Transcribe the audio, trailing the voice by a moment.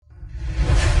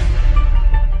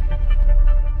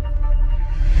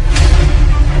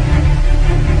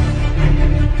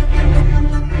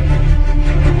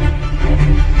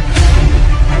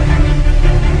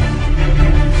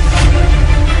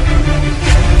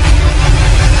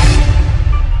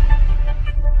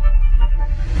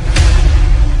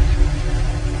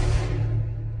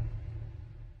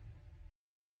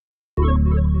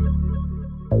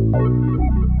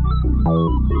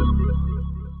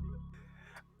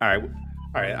All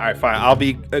right, fine. I'll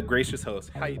be a gracious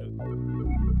host. How you doing?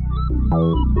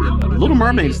 Little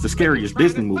Mermaid is the scariest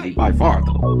Disney movie by far,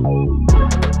 though.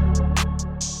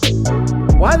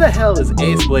 Why the hell is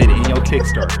Ace Blade in your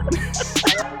Kickstarter?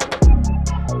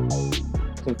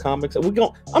 Some comics.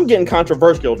 I'm getting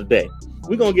controversial today.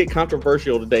 We're gonna get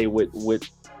controversial today with.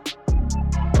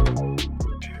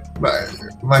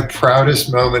 My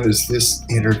proudest moment is this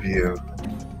interview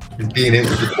and being able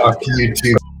to talk to you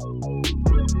two.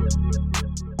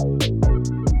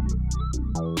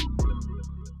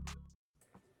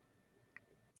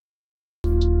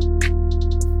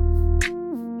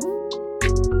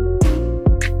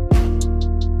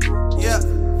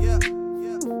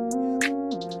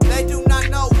 They do not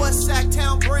know what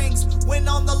Sacktown brings. When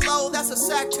on the low, that's a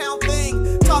Sacktown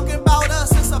thing. Talking about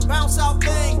us, it's a bounce out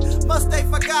thing. Must they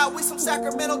forgot we some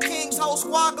Sacramento Kings. Whole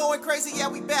squad going crazy, yeah,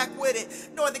 we back with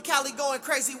it. Northern Cali going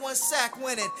crazy, one sack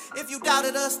winning. If you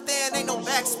doubted us, then ain't no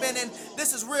backspinning.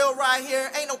 This is real right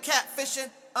here, ain't no catfishing.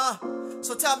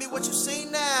 So tell me what you see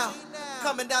now.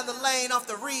 Coming down the lane off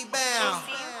the rebound.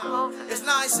 It's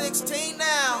 9:16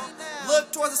 now.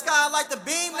 Look towards the sky like the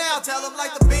beam now. Tell them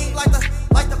like the beam, like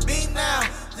the beam now.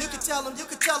 You can tell them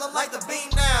like the beam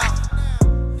now.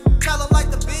 Tell them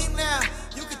like the beam now.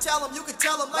 You can tell them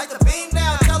like the beam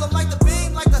now. Tell them like the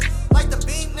beam, like the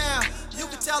beam now. You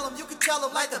can tell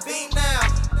them like the beam now.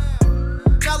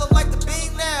 Tell them like the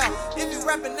beam now. If you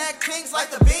reppin' that Kings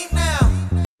like the beam now.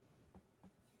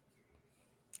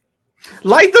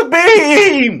 Like the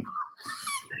beam.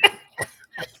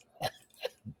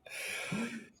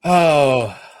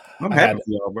 Oh, I'm happy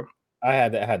for y'all, bro. I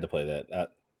had to play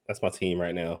that. That's my team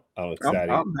right now. I'm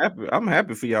excited. I'm happy. I'm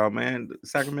happy for y'all, man. The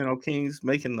Sacramento Kings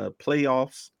making the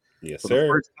playoffs. Yes, for sir. The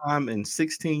first time in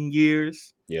 16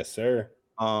 years. Yes, sir.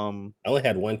 I only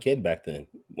had one kid back then.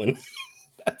 When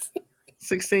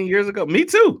 16 years ago. Me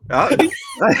too.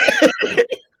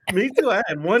 Me too. I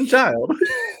had one child.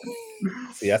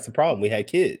 See, that's the problem. We had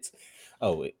kids.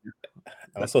 Oh wait,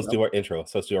 I'm supposed to do our intro.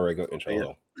 Supposed to do our regular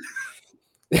intro.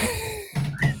 Yeah.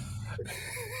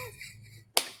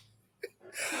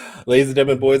 Ladies and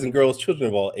gentlemen, boys and girls, children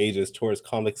of all ages, Taurus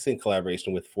Comics in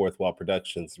collaboration with Fourth Wall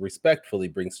Productions respectfully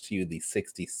brings to you the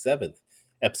 67th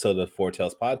episode of Four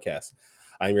Tales Podcast.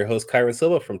 I'm your host, Kyron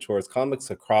Silva from Taurus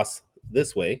Comics. Across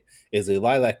this way is a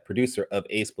lilac producer of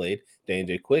Ace Blade, Dan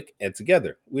J. Quick, and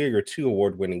together we are your two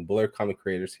award-winning Blur comic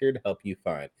creators here to help you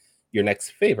find your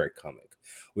next favorite comic.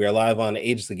 We are live on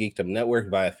Ages of Geekdom Network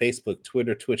via Facebook,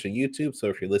 Twitter, Twitch, and YouTube. So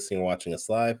if you're listening or watching us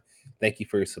live, thank you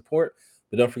for your support.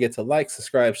 But don't forget to like,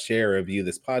 subscribe, share, and review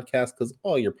this podcast because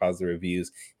all your positive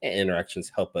reviews and interactions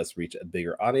help us reach a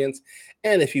bigger audience.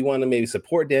 And if you want to maybe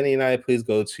support Danny and I, please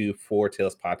go to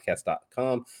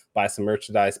fourtalespodcast.com, buy some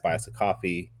merchandise, buy us a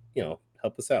coffee,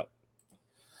 help us out.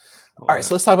 All right,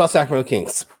 so let's talk about Sacramento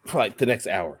Kings for like the next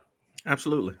hour.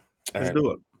 Absolutely. Let's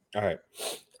do it. All right.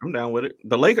 I'm down with it.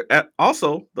 The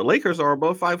Lakers are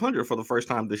above 500 for the first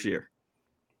time this year.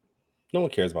 No one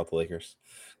cares about the Lakers.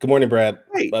 Good morning, Brad.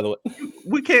 Hey, by the way,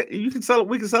 we can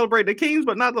celebrate the Kings,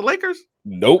 but not the Lakers.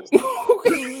 Nope.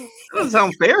 That doesn't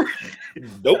sound fair. Nope.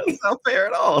 That doesn't sound fair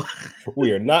at all.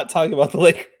 We are not talking about the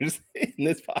Lakers in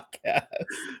this podcast.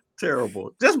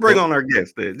 Terrible. Just bring on our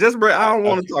guest then. I don't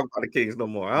want to talk about the Kings no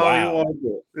more. I don't even want to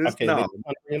do it. Okay, no.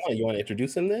 You want to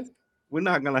introduce him then? We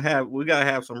gotta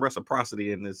have some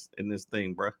reciprocity in this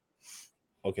thing, bro.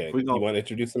 Okay, you want to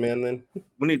introduce the man then?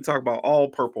 We need to talk about all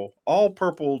purple. All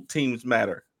purple teams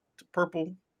matter.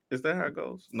 Purple, is that how it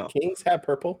goes? No. Kings have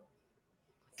purple.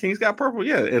 Kings got purple,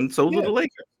 yeah, and so do the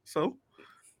Lakers. So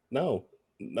no,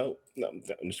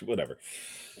 whatever.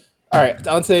 All right,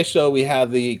 on today's show, we have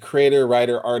the creator,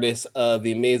 writer, artist of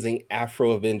the amazing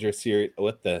Afro Avenger series.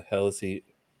 What the hell is he?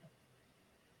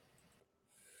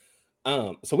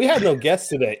 So we have no guests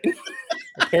today,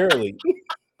 apparently.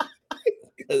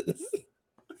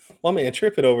 Well, man,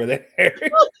 tripping over there.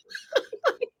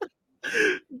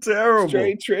 Terrible.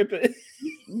 Straight tripping.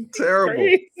 Terrible.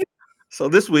 Crazy. So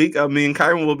this week, me and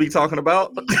Kyron will be talking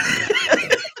about.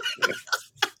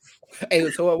 Hey,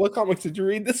 so what comics did you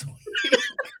read this week?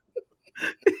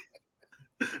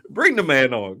 Bring the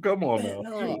man on. Come on now.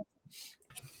 No.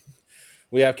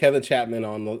 We have Kevin Chapman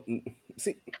on the.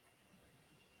 See,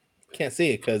 can't see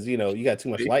it because you got too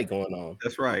much light going on.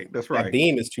 That's right. That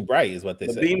beam is too bright, is what they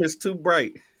say. The beam is too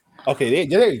bright. Okay,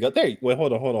 there you go. Wait,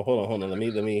 hold on. Let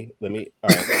me. All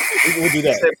right, we'll do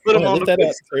that. Put him on lift that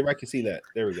up so everybody can see that.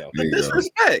 There we go. The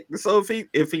disrespect. So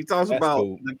if he talks about,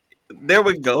 cool. There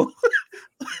we go.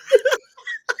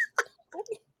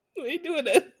 We ain't doing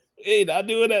that. We ain't not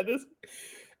doing that.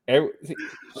 All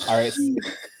right,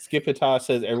 Skippetaj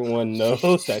says everyone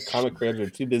knows that comic creators are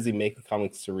too busy making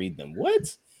comics to read them.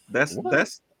 What? That's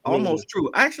almost true.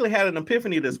 I actually had an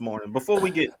epiphany this morning before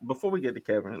we get to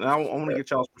Kevin, and I want to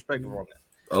get y'all's perspective on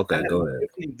that. Okay, go ahead.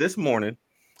 This morning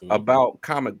about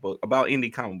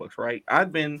indie comic books, right? I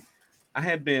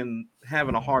had been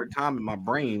having a hard time in my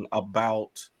brain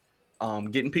about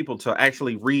getting people to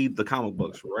actually read the comic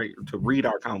books, right? To read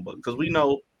our comic books, because we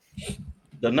know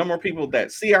the number of people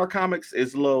that see our comics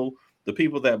is low, the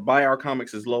people that buy our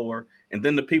comics is lower, and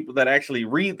then the people that actually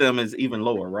read them is even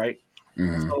lower, right?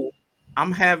 Mhm. So I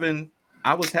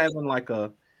was having like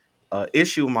a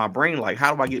issue in my brain, like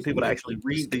how do I get people to actually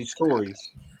read these stories?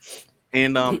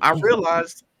 And I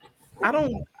realized I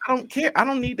don't care. I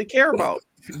don't need to care about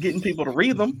getting people to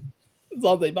read them As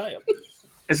long as they buy them.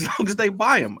 as long as they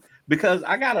buy them. Because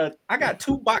I got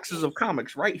 2 boxes of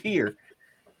comics right here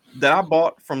that I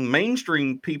bought from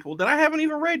mainstream people that I haven't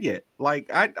even read yet.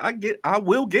 Like I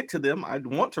will get to them. I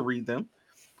want to read them.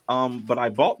 But I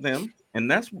bought them, and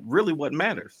that's really what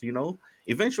matters, you know.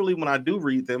 Eventually, when I do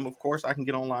read them, of course, I can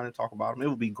get online and talk about them. It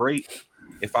would be great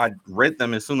if I read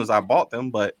them as soon as I bought them,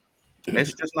 but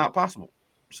it's just not possible.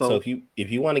 So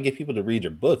if you want to get people to read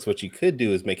your books, what you could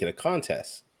do is make it a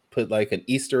contest. Put like an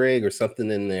Easter egg or something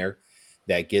in there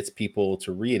that gets people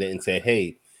to read it and say,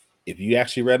 hey, if you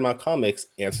actually read my comics,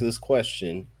 answer this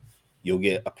question, you'll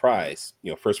get a prize.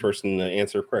 You know, first person to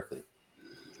answer correctly.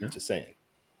 Yeah. Just saying.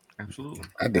 Absolutely.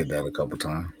 I did that a couple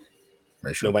times.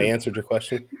 Nobody answered your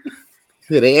question?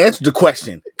 Yeah, they answered the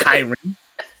question, Kyron.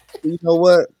 You know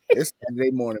what? It's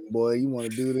Saturday morning, boy. You want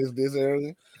to do this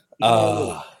early?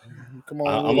 Come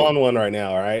on, I'm on one right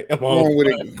now. All right, Come on with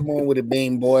it. Come on with it,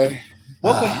 Bean boy.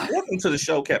 Welcome to the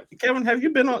show, Kevin. Have you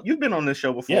been on? You've been on this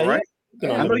show before, right?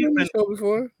 I know you've been on the show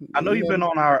before. I know you've been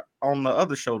on the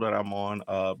other show that I'm on.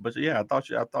 But yeah, I thought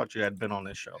you had been on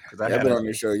this show because I've been on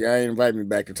this show. Y'all ain't invited me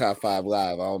back to Top 5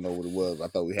 Live. I don't know what it was. I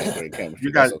thought we had great chemistry.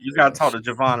 You got to talk to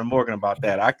Javon and Morgan about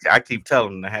that. I keep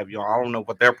telling them to have you on. I don't know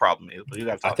what their problem is, but you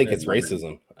got to talk. I think it's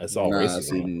racism. It's all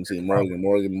racism. See, Morgan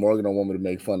don't want me to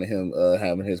make fun of him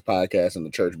having his podcast in the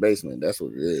church basement. That's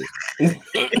what it is.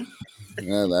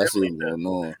 I see what's going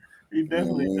on. He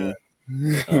definitely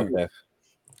does. Okay.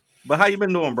 But how you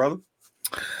been doing, brother?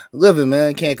 Living,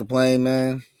 man. Can't complain,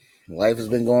 man. Life has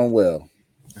been going well.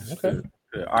 Okay.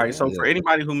 Good. All right. So for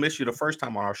anybody who missed you the first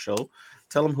time on our show,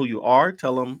 tell them who you are.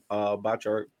 Tell them about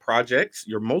your projects,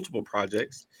 your multiple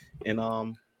projects, and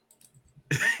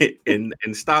and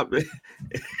stop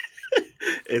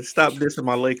and stop dissing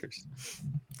my Lakers.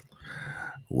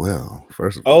 Well,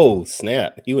 first of all,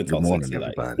 snap! You would good morning,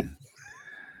 everybody.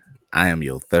 I am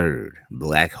your third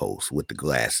black host with the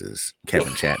glasses,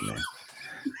 Kevin Chapman,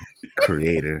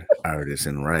 creator, artist,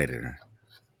 and writer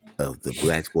of the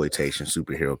blaxploitation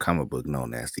superhero comic book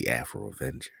known as the Afro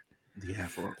Avenger.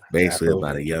 Basically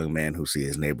about a young man who sees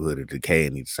his neighborhood in decay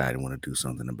and he decided to want to do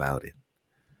something about it.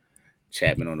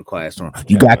 Chapman on the Quiet Storm.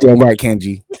 You got that right,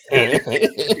 Kenji.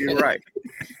 You're right.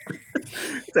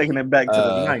 Taking it back to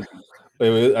the 90s.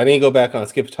 Wait, I need to go back on.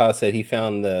 Skippetaj said he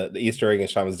found the Easter egg in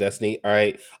Shaman's Destiny. All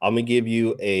right, I'm gonna give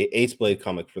you a Ace Blade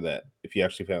comic for that if you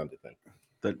actually found it.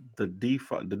 Then the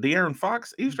De'Aaron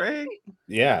Fox Easter egg.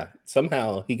 Yeah,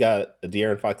 somehow he got a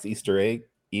De'Aaron Fox Easter egg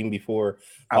even before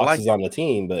Fox was on the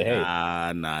team. But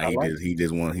hey, he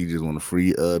just want a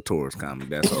free Taurus comic.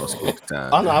 That's all.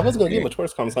 Oh no, I wasn't gonna give him a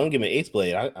Taurus comic. So I'm gonna give him an Ace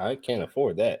Blade. I can't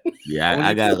afford that. Yeah,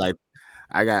 I got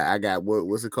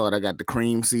what's it called? I got the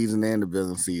cream season and the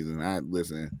villain season.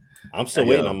 I'm still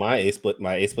waiting on my Ace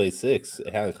Blade 6.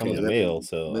 It hasn't come in the mail.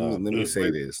 So let me say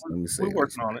this. We're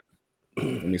working on it.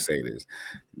 Let me say this.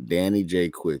 Danny J.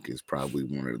 Quick is probably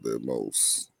one of the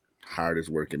most hardest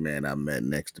working man I met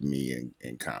next to me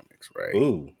in comics, right?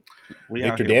 Ooh.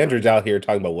 Victor Dandridge out here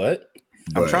talking about what?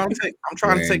 I'm trying to take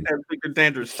that Victor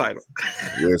Dandridge title.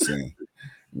 Listen,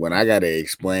 when I gotta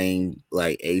explain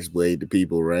like Ace Blade to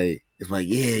people, right? It's like,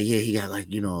 yeah, he got like,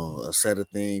 a set of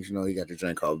things, he got the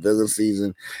drink called Villain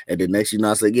Season. And then next,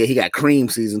 I say, yeah, he got Cream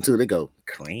Season too. They go,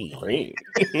 Cream.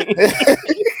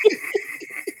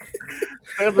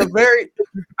 There's a very,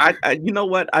 you know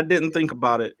what? I didn't think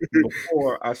about it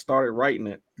before I started writing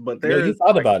it, but you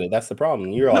thought about it. That's the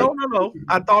problem. No.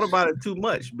 I thought about it too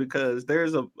much because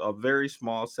there's a very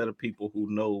small set of people who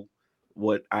know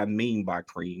what I mean by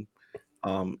cream.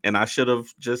 And I should have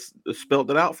just spelled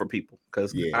it out for people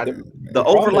because the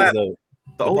overlap.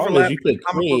 The overlap is you put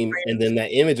cream and then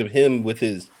that image of him with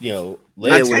his,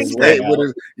 legs with his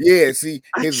leg see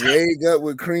his leg up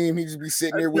with cream. He just be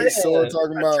sitting there with his sword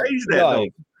talking about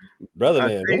brother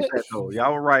man.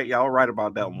 Y'all were right. Y'all were right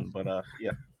about that one. But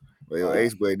yeah. Well, yo,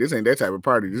 Ace Blade, this ain't that type of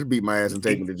party. Just beat my ass and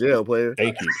take me to jail, player.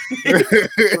 Thank you.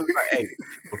 Hey,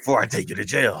 before I take you to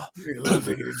jail. Take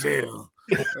you to jail.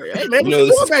 Hey, man, You know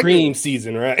this is cream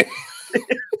season, right?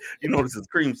 You know this is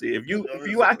cream season. If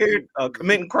you out here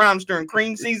committing crimes during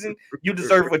cream season, you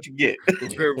deserve what you get. You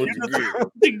deserve what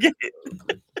you get.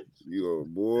 You a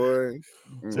boy.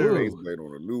 Ace Blade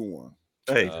on a new one.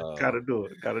 Hey, gotta do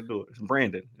it. It's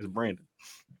Brandon.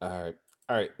 All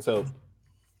right. So,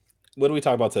 what do we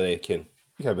talk about today, Ken?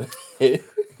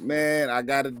 Man, I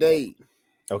got a date.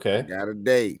 Okay. I got a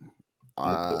date.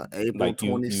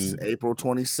 April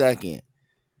 22nd.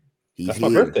 That's my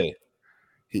birthday.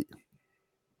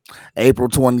 April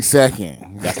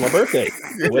 22nd. That's my birthday.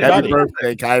 Happy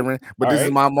birthday, Kyron. But this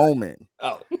is my moment.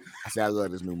 Oh. I say I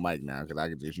love this new mic now because I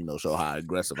can just, show how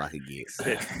aggressive I can get.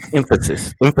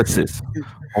 Emphasis on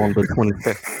the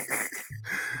 22nd.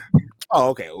 Oh,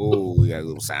 okay. Oh, we got a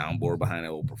little soundboard behind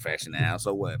that old professional.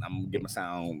 So what? I'm gonna get my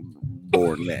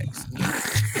soundboard next.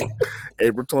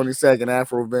 April 22nd,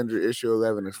 Afro Avenger issue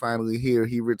 11 is finally here.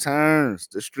 He returns.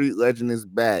 The street legend is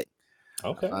back.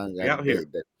 Okay. Out here.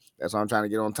 That's why I'm trying to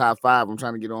get on top 5. I'm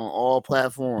trying to get on all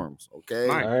platforms. Okay.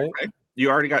 All right. You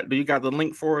already got? Do you got the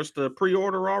link for us to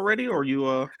pre-order already, or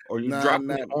you dropping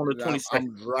it on the 22nd?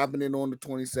 I'm dropping it on the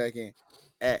 22nd.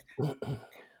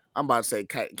 I'm about to say,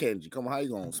 Kenji, come on, how you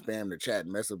gonna spam the chat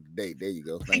and mess up the date? There you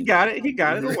go. He got it.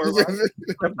 Don't worry about it.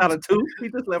 Left out of 2. He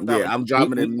just left out. Yeah, I'm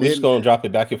dropping it. We're just gonna drop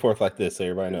it back and forth like this, so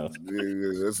everybody knows.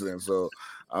 Listen, so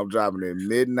I'm dropping it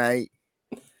midnight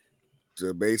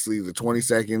to basically the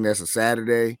 22nd. That's a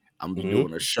Saturday. I'm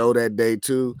doing a show that day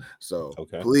too. So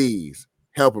please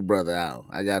help a brother out.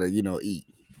 I gotta, eat.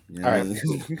 All right.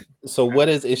 So what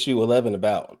is issue 11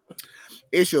 about?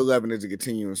 Issue 11 is a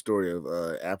continuing story of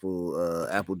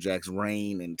Applejack's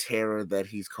reign and terror that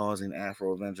he's causing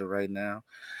Afro Avenger right now.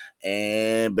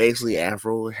 And basically,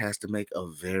 Afro has to make a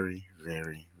very,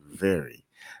 very, very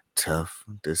tough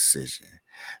decision.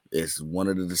 It's one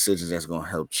of the decisions that's going to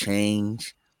help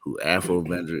change who Afro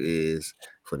Avenger is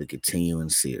for the continuing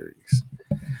series.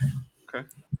 Okay.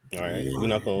 All right. We're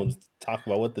not going to talk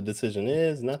about what the decision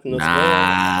is. Nothing.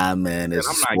 Man. It's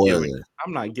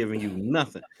I'm not giving you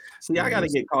nothing. See, I got to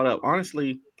get caught up.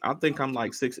 Honestly, I think I'm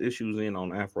like 6 issues in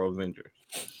on Afro Avenger.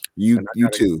 You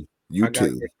too. I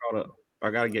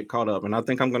got to get caught up. And I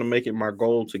think I'm going to make it my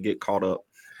goal to get caught up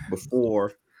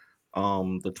before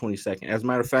the 22nd. As a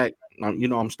matter of fact,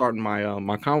 I'm starting my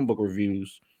my comic book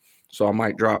reviews. So I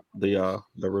might drop the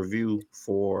review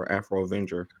for Afro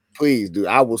Avenger. Please do.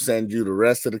 I will send you the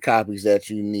rest of the copies that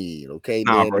you need. Okay,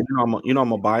 bro, I'm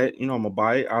gonna buy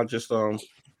it. I'll just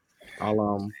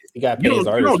you got to pay his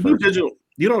artists do digital.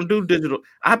 You don't do digital.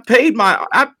 I paid my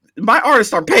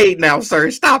artists are paid now,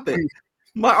 sir. Stop it.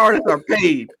 My artists are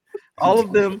paid. All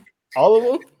of them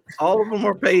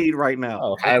are paid right now.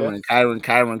 Oh, okay.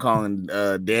 Kyron calling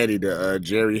Daddy the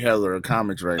Jerry Heller of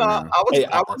comics right now.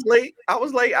 I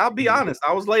was late. I'll be honest.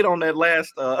 I was late on that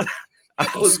last. I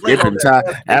was skipping time.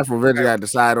 Afro Avenger got to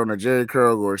decide on a Jerry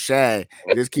curl or a shag.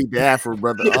 Just keep the Afro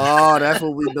brother. Oh, that's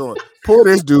what we doing. Pull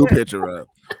this dude picture up.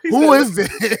 Who is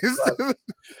this?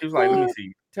 He was like, let me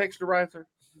see, texturizer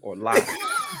or live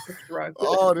texturizer.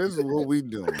 Oh, this is what we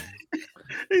doing.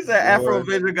 He said Afro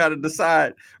Avenger got to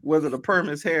decide whether to perm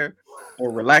his hair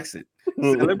or relax it.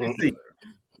 So let me see.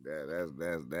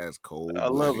 That's cold. I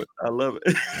love it.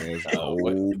 That's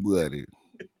cold blooded.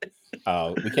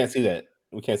 We can't see that.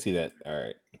 All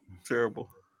right. Terrible.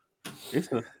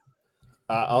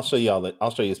 I'll show you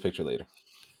I'll show you his picture later.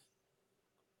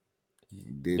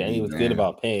 Danny was good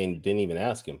about paying. Didn't even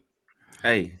ask him.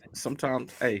 Hey,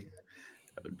 sometimes. Hey,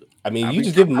 I mean, you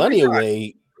just give money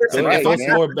away. It's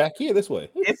more back here this way.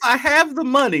 If I have the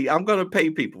money, I'm gonna pay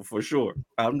people for sure.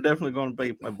 I'm definitely gonna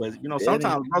pay. But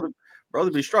sometimes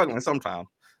brother be struggling sometimes.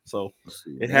 So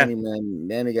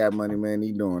Danny got money, man.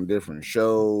 He doing different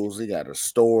shows. He got a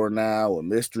store now, a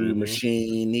mystery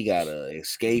machine. He got an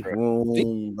escape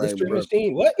room. Mystery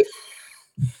machine. What?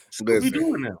 What are we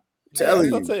doing now?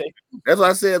 Telling you. That's why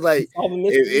I said, like,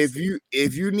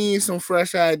 if you need some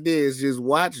fresh ideas, just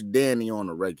watch Danny on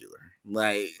a regular.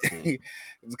 Like,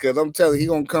 because I'm telling you, he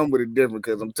gonna come with it different.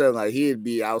 Because I'm telling you, like, he'd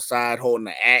be outside holding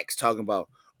the axe, talking about,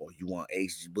 oh, you want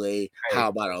Ace's blade? How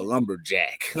about a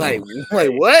lumberjack? Like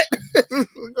what?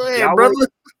 Go ahead, brother.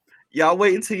 Y'all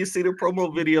wait until you see the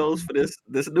promo videos for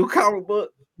this new comic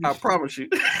book. I promise you.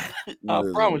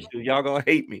 Y'all gonna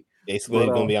hate me. Ace Blade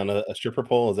gonna be on a stripper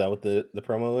pole. Is that what the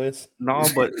promo is? No,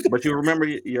 but you remember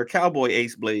your cowboy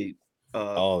Ace Blade.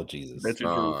 Oh Jesus!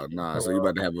 Nah. So you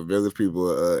about to have a village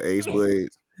people Ace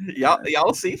Blades?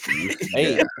 Y'all see?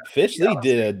 Hey, Fish Lee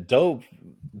did a dope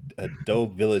a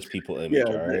dope Village People image. Yeah,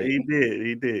 All right. he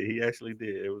did. He actually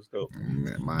did. It was dope.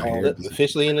 My hair.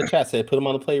 Officially in the chat said put him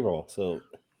on the payroll. So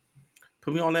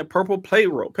put me on that purple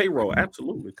payroll.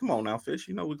 Absolutely. Come on now, Fish.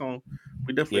 You know we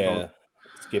definitely yeah. gonna.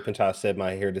 Skip and Tosh said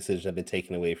my hair decisions have been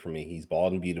taken away from me. He's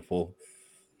bald and beautiful.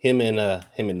 Him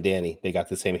and Danny, they got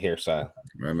the same hairstyle.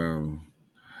 I know.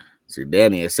 See,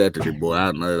 Danny accepted it, boy.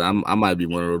 I don't know. I might be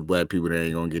one of those black people that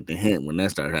ain't gonna get the hint when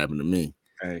that start happening to me.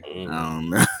 Hey, I don't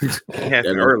know. it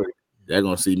happened early. They're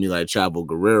gonna see me like Chavo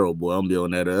Guerrero, boy. I'm be on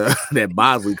that that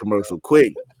Bosley commercial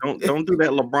quick. Don't do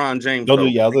that LeBron James. Don't do.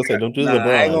 Yeah, I was gonna say don't do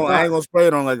LeBron. I ain't gonna spray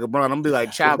it on like LeBron. I'm gonna be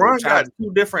like Chavo. LeBron got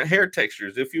two different hair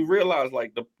textures. If you realize,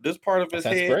 like this part of his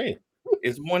That's head great.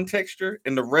 is one texture,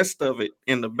 and the rest of it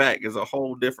in the back is a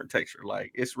whole different texture.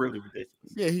 Like it's really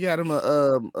ridiculous. Yeah, he got him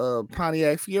a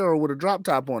Pontiac Fiero with a drop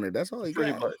top on it. That's all he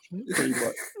Pretty got. much.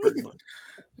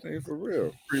 Hey, for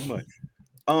real. Pretty much.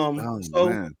 So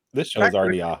man. This show's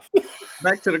already off.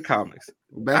 Back to the comics.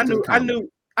 I knew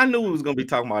we was gonna be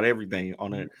talking about everything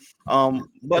on it.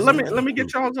 But let me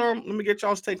get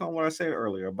y'all's take on what I said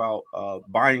earlier about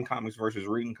buying comics versus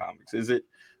reading comics. Do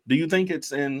you think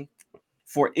it's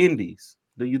for indies?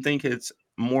 Do you think it's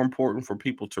more important for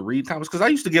people to read comics? Because I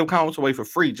used to give comics away for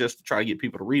free just to try to get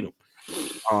people to read them.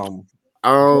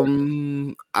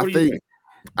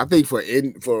 I think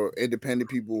for independent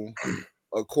people,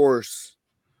 of course,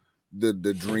 the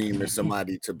dream is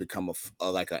somebody to become an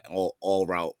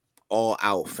all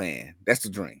out fan. That's the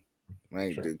dream,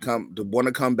 right? Sure. To want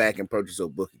to come back and purchase a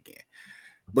book again.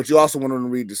 But you also want to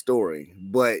read the story.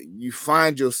 But you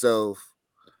find yourself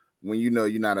when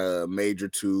you're not a major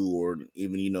 2 or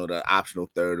even the optional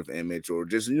third of Image, or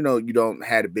just you don't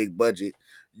have a big budget.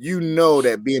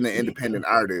 That being an independent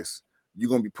artist, you're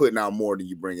gonna be putting out more than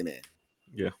you bringing in.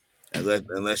 Yeah.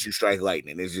 Unless you strike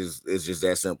lightning, it's just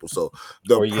that simple. So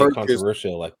or you get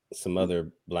controversial like some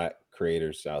other black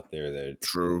creators out there that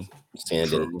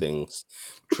stand in things.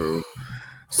 True.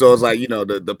 So it's like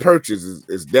the purchase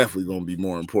is definitely going to be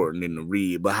more important than the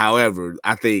read. But however,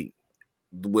 I think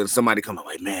when somebody comes up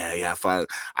like, man, yeah,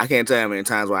 I can't tell you how many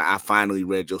times where I finally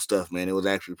read your stuff, man. It was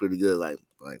actually pretty good. Like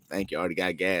thank you. I already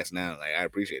got gas now. Like I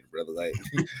appreciate it, brother. Like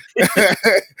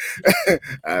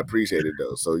I appreciate it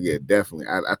though. So yeah, definitely.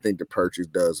 I think the purchase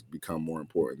does become more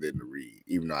important than the read.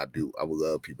 Even though I would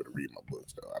love people to read my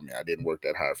books though. I mean, I didn't work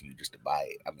that hard for you just to buy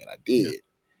it. I mean, I did,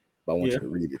 but I want you to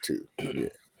read it too. Yeah.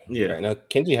 Yeah. Right. Now,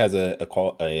 Kenji has a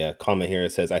comment here.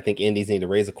 It says, I think indies need to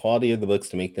raise the quality of the books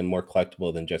to make them more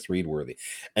collectible than just read worthy.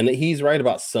 And he's right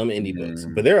about some indie books,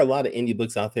 but there are a lot of indie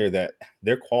books out there that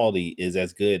their quality is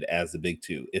as good as the big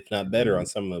 2, if not better on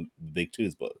some of the big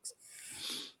 2's books.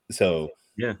 So,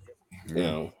 there's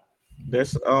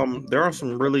there are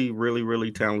some really, really,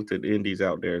 really talented indies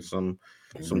out there. Some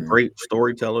great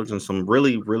storytellers and some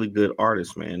really, really good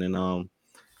artists, man. And I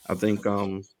think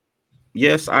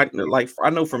yes, I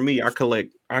know for me, I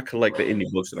collect the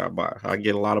indie books that I buy. I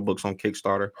get a lot of books on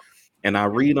Kickstarter, and I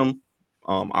read them.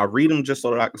 I read them just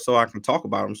so I can talk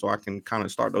about them, so I can kind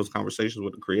of start those conversations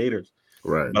with the creators.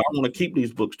 Right. But I want to keep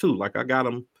these books too. Like I got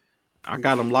them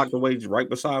locked away right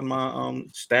beside my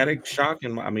Static Shock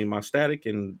and my Static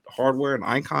and Hardware and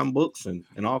Icon books and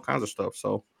all kinds of stuff.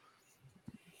 So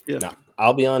yeah. Now,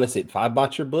 I'll be honest. If I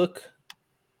bought your book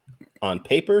on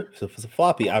paper, so if it's a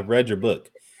floppy, I've read your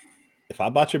book. If I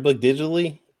bought your book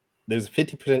digitally, there's a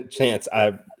 50% chance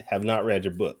I have not read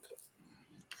your book.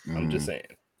 I'm just saying.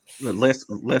 Less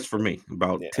for me,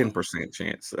 about 10%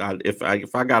 chance.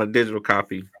 If I got a digital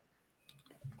copy,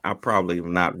 I probably have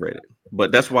not read it.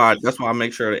 But that's why I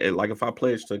make sure that, like, if I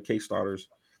pledge to Kickstarters,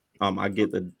 I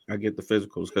get the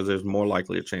physicals because there's more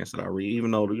likely a chance that I read,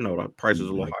 even though the price is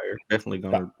a little higher. Definitely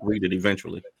gonna read it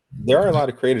eventually. There are a lot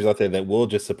of creators out there that will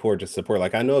just support.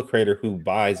 Like I know a creator who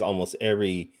buys almost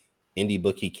every indie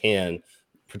book he can,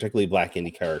 particularly black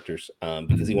indie characters,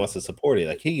 because he wants to support it.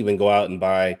 Like he even go out and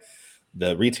buy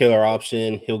the retailer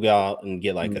option. He'll go out and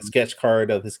get like a sketch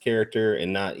card of his character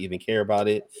and not even care about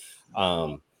it.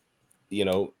 So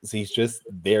he's just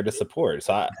there to support.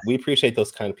 So we appreciate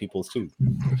those kind of people too.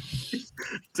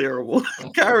 Terrible.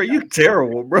 Kyra, you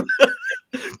terrible, bro.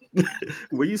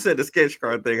 When you said the sketch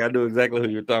card thing, I knew exactly who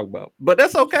you're talking about. But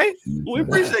that's okay. We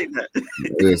appreciate that.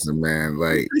 Listen, man,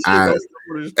 like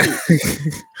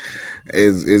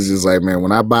it's just like, man,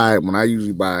 when I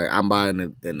usually buy, I'm buying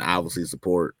it and obviously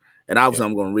support. And obviously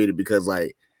I'm gonna read it because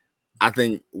like I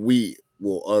think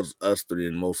us three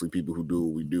and mostly people who do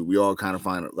what we do, we all kind of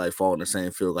fall in the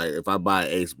same field. Like if I buy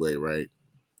Ace Blade, right?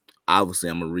 obviously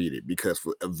I'm gonna read it because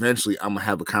eventually I'm gonna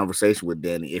have a conversation with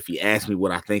Danny if he asks me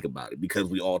what I think about it, because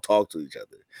we all talk to each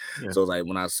other. Yeah. So it's like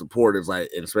when I support, it's like,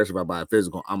 and especially if I buy a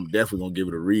physical, I'm definitely gonna give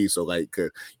it a read. So like,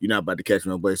 cause you're not about to catch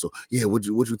me on play. So yeah, what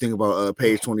you think about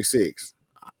page 26?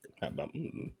 It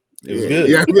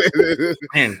was good.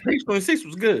 Man, page 26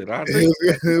 was good. I It agree.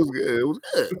 was good. It was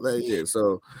good. Like, yeah.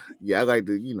 So yeah, I like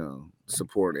to,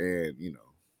 support and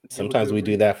Sometimes we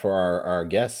do that for our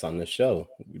guests on the show.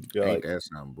 Ain't that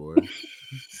something, boy?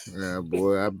 Yeah,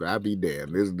 boy, I be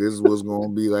damned. This is what's gonna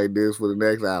be like this for the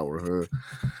next hour, huh?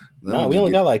 No, we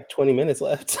only got like 20 minutes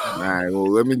left. All right, well,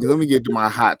 let me get to my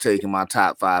hot take and my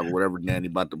top 5 or whatever Danny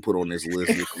about to put on this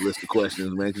list of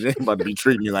questions, man. Because you ain't about to be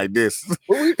treating me like this.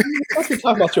 We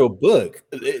talk about your book.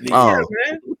 Yeah,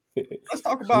 man. Let's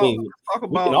talk about. we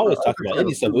can always talk about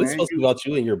any stuff. We're supposed to be about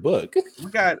you and your book. We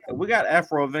got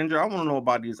Afro Avenger. I want to know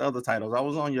about these other titles. I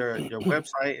was on your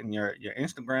website and your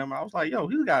Instagram. I was like, yo,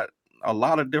 he's got a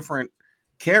lot of different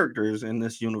characters in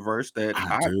this universe that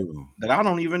I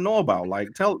don't even know about.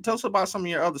 Like, tell us about some of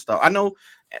your other stuff. I know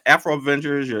Afro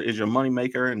Avenger is your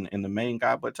moneymaker and the main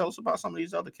guy, but tell us about some of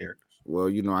these other characters.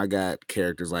 Well, I got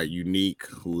characters like Unique,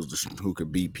 who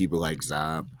could beat people like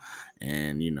Zob,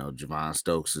 and Javon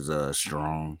Stokes is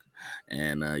strong,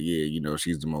 and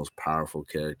she's the most powerful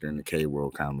character in the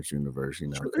K-World Comics universe.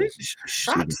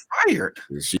 Shots fired.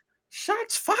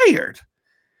 Shots fired.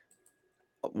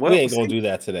 Well, we ain't gonna do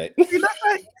that today.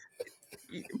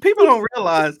 People don't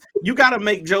realize you got to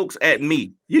make jokes at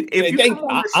me.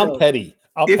 I'm petty.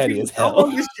 I'm petty as hell.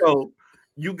 On this show,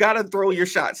 you got to throw your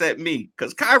shots at me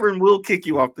because Kyron will kick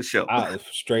you off the show.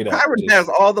 Straight up. Kyron has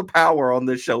all the power on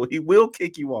this show. He will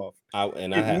kick you off. I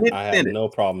have no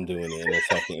problem doing it in a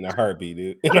second, in a heartbeat,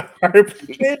 dude. In a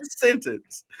heartbeat.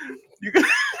 Mid-sentence.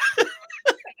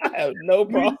 I have no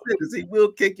problem. He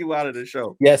will kick you out of the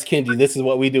show. Yes, Kenji, this is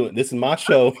what we do. This is my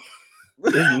show.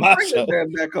 This is my show.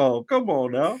 Back on. Come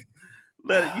on now.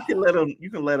 You can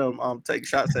let him take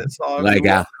shots at Saul.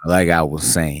 Like I was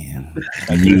saying,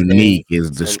 Unique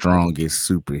is the strongest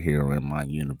superhero in my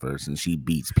universe, and she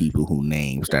beats people whose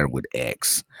names start with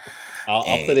X. I'll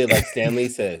put it like Stan Lee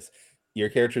says: your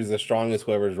character is the strongest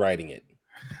whoever's writing it.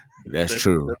 That's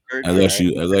true. Unless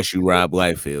you Rob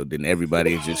Liefeld, then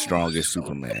everybody is just strong as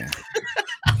Superman.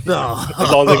 No,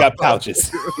 as long as they got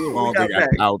pouches. As long as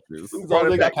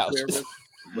they got pouches.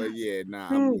 But yeah,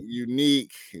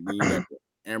 Unique. And then you got the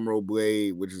Emerald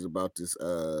Blade, which is about this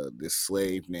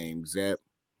slave named Zep.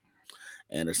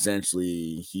 And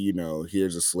essentially,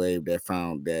 here's a slave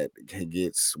that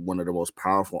gets one of the most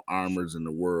powerful armors in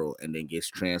the world and then gets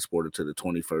transported to the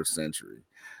 21st century.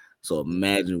 So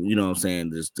imagine, what I'm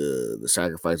saying, just the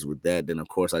sacrifices with that. Then, of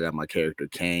course, I got my character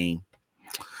Kane.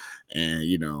 And,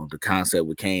 the concept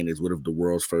with Kane is, what if the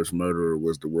world's first murderer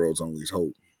was the world's only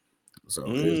hope? So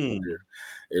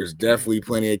there's definitely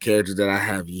plenty of characters that I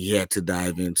have yet to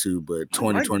dive into, but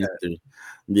 2023,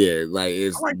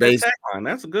 it's like based.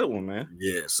 That's a good one, man.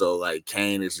 Yeah, so like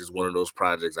Kane is just one of those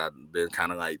projects I've been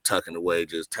kind of like tucking away,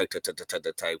 just type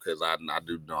because I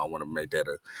do know I want to make that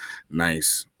a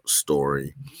nice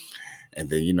story. And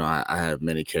then I have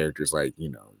many characters like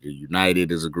the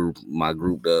United is my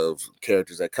group of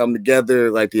characters that come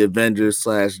together like the Avengers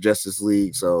 / Justice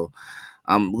League. So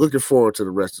I'm looking forward to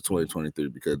the rest of 2023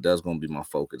 because that's going to be my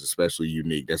focus, especially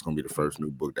Unique. That's going to be the first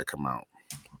new book that come out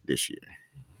this year.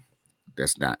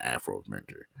 That's not Afro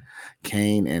Avenger.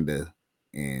 Kane and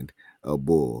a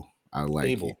bull. I like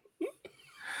Abel.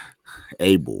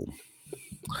 Abel.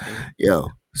 Yo,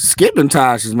 Skipping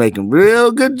Tosh is making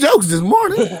real good jokes this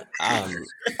morning.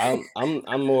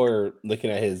 I'm more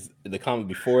looking at the comment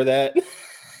before that.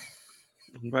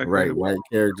 Right, white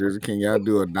characters. Can y'all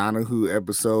do a Donahue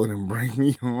episode and bring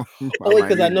me on? Only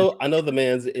because I know the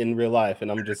man's in real life, and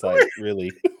I'm just like,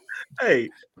 really. Hey,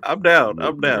 I'm down.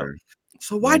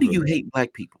 So why do you hate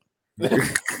black people?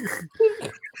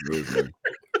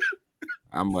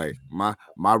 I'm like, my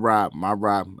Rob,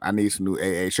 I need some new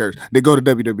AA shirts. They go to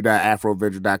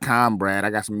www.afroavenger.com, Brad. I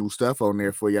got some new stuff on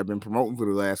there for you. I've been promoting for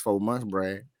the last 4 months,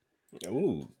 Brad.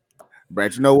 Ooh.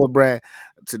 Brad, you know what, Brad?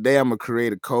 Today I'm gonna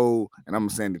create a code and I'm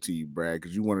gonna send it to you, Brad,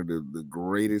 because you're one of the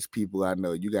greatest people I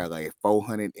know. You got like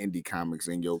 400 indie comics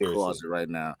in your closet right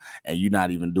now, and you're not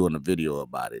even doing a video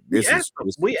about it. We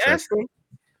asked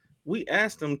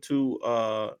him to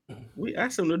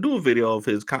do a video of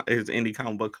his indie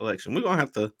comic book collection. We're gonna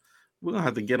have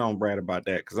to get on Brad about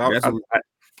that because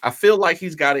I feel like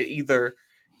he's got it either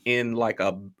in like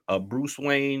a Bruce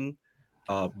Wayne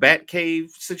Batcave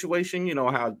situation. You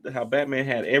know how Batman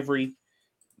had every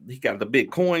he got the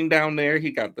big coin down there.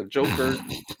 He got the Joker.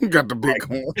 He got the big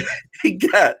coin. He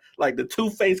got like the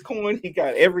Two-Face coin. He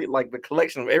got the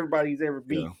collection of everybody he's ever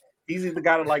beat. Yeah. He's either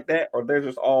got it like that, or they're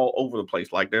just all over the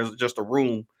place. Like there's just a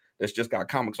room that's just got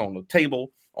comics on the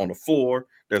table, on the floor.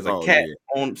 There's a cat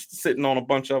sitting on a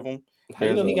bunch of them. How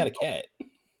you know he got a cat?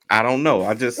 I don't know.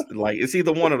 I just it's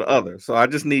either one or the other. So I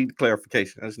just need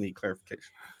clarification.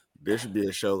 There should be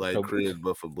a show like Chris,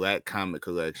 but for black comic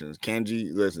collections.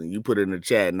 Kenji, listen, you put it in the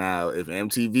chat now. If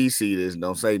MTV see this,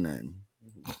 don't say nothing.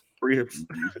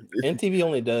 MTV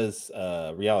only does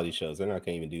reality shows. They're not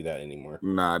gonna even do that anymore.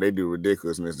 Nah, they do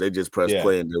ridiculousness. They just press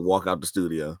play and then walk out the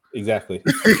studio. Exactly.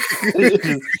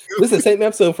 This is the same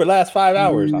episode for the last 5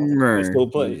 hours. It still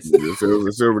plays.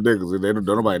 It's still ridiculous. They don't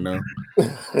nobody know.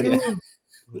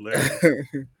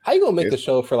 How you gonna make the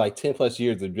show for like 10 plus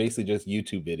years of basically just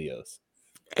YouTube videos?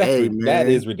 That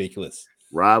is ridiculous.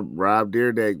 Rob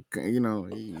Deerdeck,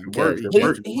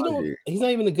 he's not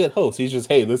even a good host. He's just,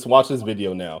 hey, let's watch this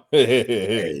video now.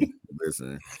 Hey,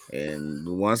 listen, and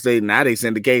once they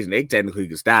syndication, they technically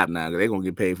can stop now because they're gonna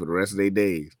get paid for the rest of their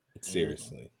days.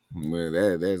 Seriously. Well,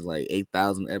 there's like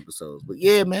 8,000 episodes. But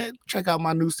yeah, man, check out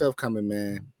my new stuff coming,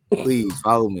 man. Please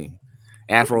follow me.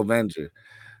 Afro Avenger.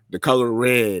 The color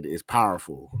red is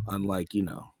powerful, unlike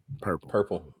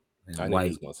purple. I knew he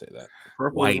was gonna say that.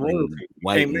 Purple,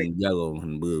 white and yellow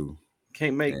and blue.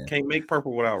 Can't make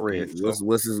purple without red.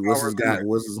 What's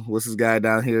his guy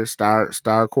down here?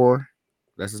 Starcore.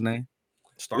 That's his name.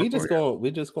 We're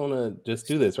just gonna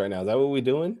do this right now. Is that what we're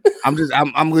doing?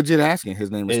 I'm legit asking.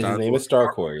 His name is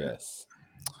Starcore. Yes.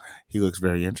 He looks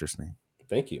very interesting.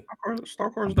 Thank you.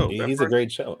 Starcore's dope. He's a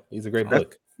great show. He's a great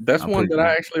book. That's one that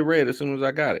I actually read as soon as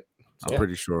I got it. I'm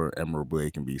pretty sure Emerald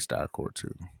Blade can be Starcore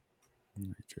too.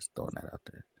 Just throwing that out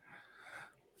there.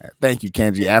 Thank you,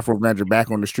 Kenji. Afro Avenger back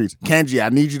on the streets. Kenji, I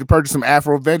need you to purchase some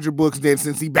Afro Avenger books then,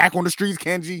 since he back on the streets,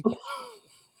 Kenji.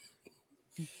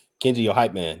 Kenji, your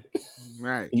hype man.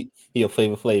 Right. He a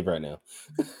Flavor Flav right now.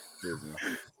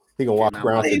 He gonna walk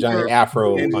around with a giant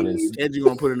afro on his. Kenji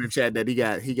gonna put in the chat that he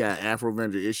got Afro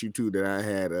Avenger issue 2 that I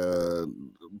had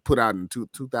put out in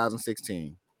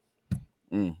 2016.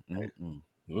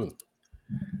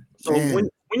 So when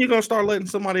you gonna start letting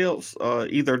somebody else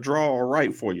either draw or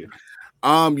write for you?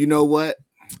 You know what?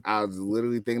 I was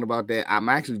literally thinking about that. I'm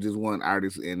actually just want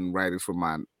artists and writers for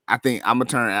mine. I think I'm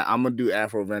gonna do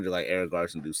Afro Avenger like Eric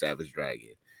Larson do Savage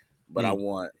Dragon, but I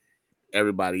want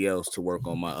everybody else to work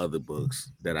on my other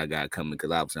books that I got coming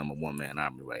because obviously I'm a one-man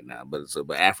army right now. But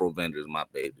Afro Avenger is my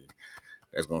baby.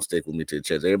 That's gonna stick with me to the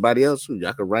chest. Everybody else,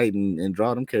 y'all can write and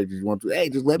draw them characters you want to. Hey,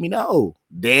 just let me know.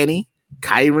 Danny,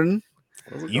 Kyron.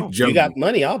 You got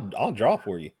money, I'll draw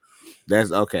for you.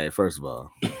 That's okay. First of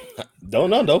all,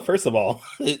 don't. First of all,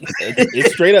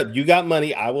 it's straight up. You got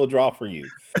money, I will draw for you.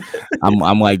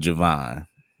 I'm like Javon.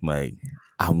 Like,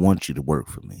 I want you to work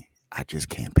for me. I just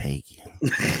can't pay you.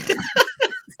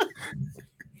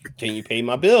 Can you pay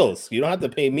my bills? You don't have to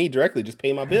pay me directly. Just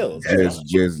pay my bills.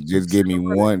 Just give me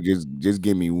one. Just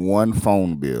give me one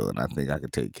phone bill, and I think I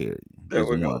could take care of you. There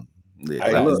we go. Yeah,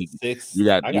 I got six. You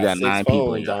got 9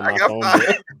 people.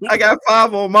 I got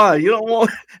 5 on mine. You don't want.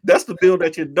 That's the bill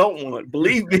that you don't want.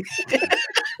 Believe me.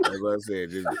 As I said,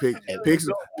 just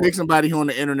pick somebody who on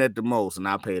the internet the most, and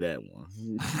I'll pay that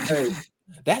one. Hey,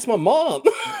 that's my mom.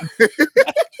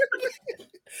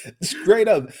 Straight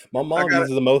up, my mom uses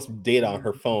the most data on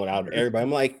her phone out of everybody.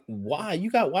 I'm like, why?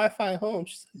 You got Wi-Fi at home?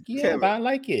 She's like, yeah, Kevin, but I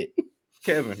like it.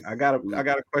 Kevin, I got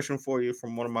a question for you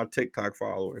from one of my TikTok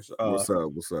followers. What's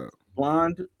up?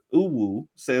 Blonde Uwu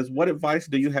says, what advice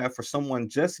do you have for someone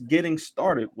just getting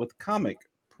started with comic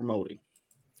promoting?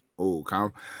 Oh,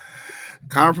 comic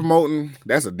promoting,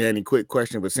 that's a Danny quick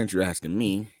question, but since you're asking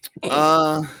me,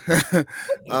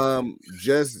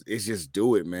 just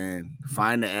do it, man.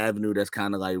 Find the avenue that's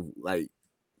kind of like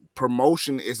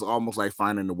promotion is almost like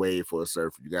finding the wave for a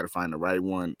surfer. You got to find the right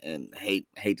one, and hate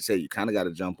to say it, you kind of got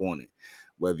to jump on it.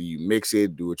 Whether you mix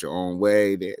it, do it your own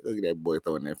way. Look at that boy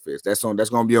throwing that fist. That's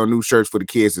gonna be on new shirts for the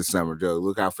kids this summer, Joe.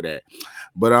 Look out for that.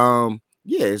 But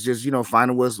yeah, it's just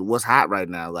finding what's hot right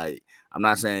now. Like, I'm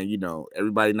not saying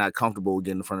everybody not comfortable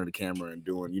getting in front of the camera and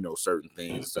doing certain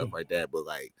things and stuff like that. But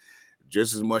like,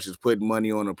 just as much as putting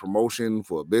money on a promotion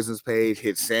for a business page,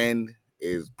 hit send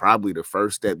is probably the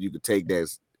first step you could take.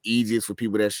 That's easiest for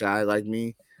people that shy like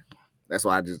me. That's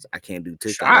why I can't do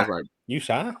TikTok. Shy? You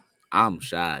shy? I'm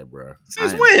shy, bro.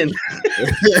 Since when?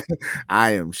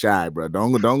 I am shy, bro.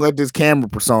 Don't let this camera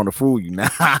persona fool you. Now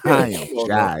I am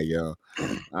shy, yo.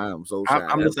 I am so shy.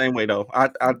 I'm the same way though.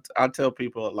 I tell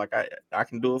people like I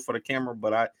can do it for the camera,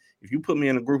 but if you put me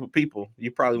in a group of people,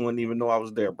 you probably wouldn't even know I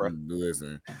was there, bro.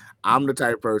 Listen, I'm the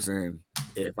type of person.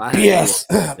 If I had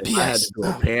to do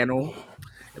a panel,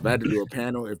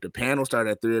 if the panel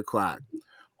started at 3:00,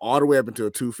 all the way up until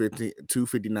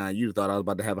 2:59, you'd thought I was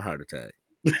about to have a heart attack.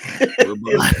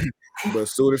 But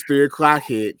as soon as 3:00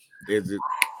 hit, it's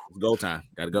go time.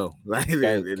 Gotta go. Like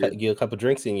get a couple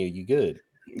drinks in you. You good?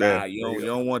 Nah, you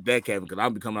don't want that, Kevin, because I'll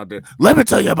be coming out there. Let me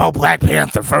tell you about Black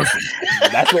Panther first.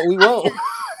 That's what we want.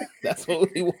 That's what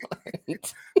we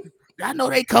want. I know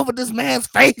they covered this man's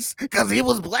face because he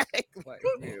was black. Like,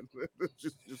 man,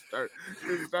 just start.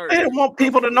 They didn't want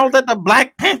people to know that the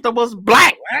Black Panther was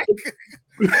black.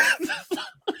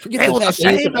 They was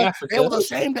ashamed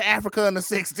of Africa in the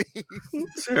 60s.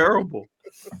 Terrible.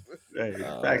 Hey,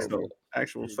 facts though.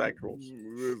 Actual factuals.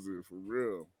 Listen, for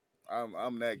real.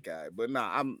 I'm that guy. But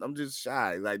nah, I'm just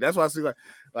shy. Like that's why I see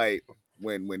like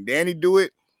when Danny do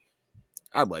it,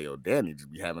 I'm like, yo, Danny just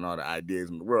be having all the ideas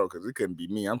in the world because it couldn't be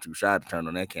me. I'm too shy to turn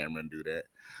on that camera and do that.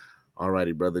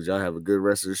 Alrighty, brothers. Y'all have a good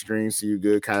rest of the stream. See you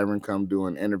good. Kyron, come do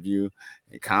an interview.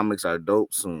 And comics are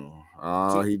dope soon.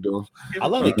 Oh, he do. I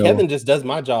love it. Kevin just does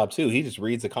my job too. He just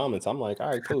reads the comments. I'm like, all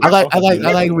right, cool. I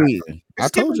like reading. I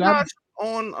told you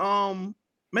on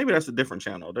maybe that's a different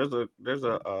channel. There's a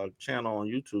channel on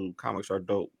YouTube. Comics are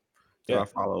dope. That I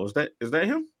follow. Is that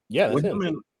him? Yeah, that's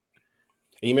him.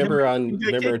 You remember on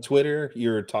Twitter,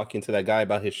 you were talking to that guy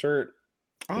about his shirt,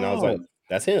 and I was like,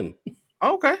 "That's him."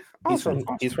 Okay, awesome.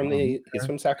 He's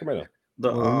from Sacramento.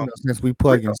 Since we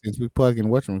plugging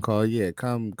whatchamacallit, yeah,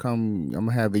 come. I'm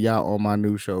gonna have y'all on my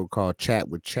new show called Chat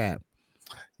with Chap.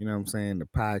 You know what I'm saying? The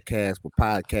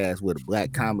podcast where the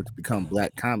black comics become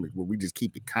black comics, where we just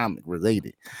keep it comic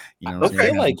related. You know what I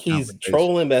feel like he's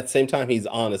trolling, but at the same time, he's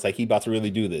honest. Like he about to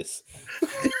really do this.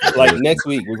 Like next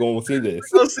week, we're going to see this.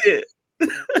 Go see it.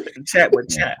 Chat with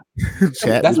Chap.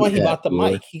 That's why he bought the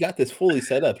mic. He got this fully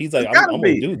set up. He's like, I'm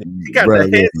gonna do this. He got the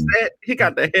headset. He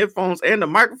got the headphones and the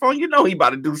microphone. You know he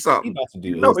about to do something. He about to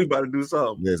do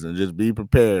something. Listen, just be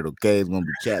prepared, okay? It's gonna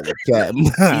be Chat with Chap.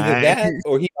 Either that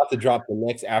or he about to drop the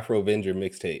next Afro Avenger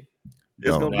mixtape.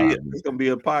 It's gonna be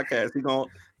a podcast.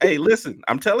 Hey, listen,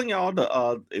 I'm telling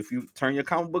y'all if you turn your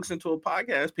comic books into a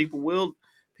podcast, people will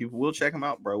check them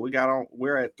out, bro.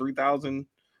 We're at 3,000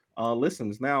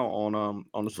 listens now on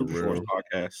the Super Force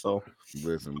podcast. So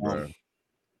listen, bro.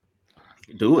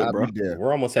 Do it, bro.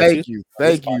 We're almost at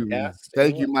Thank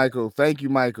you, Michael. Thank you,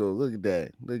 Michael. Look at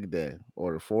that.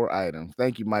 Order 4 items.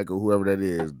 Thank you, Michael. Whoever that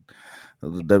is.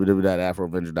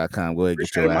 www.afroavenger.com. Go ahead and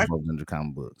get your Afro Avenger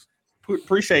comic books.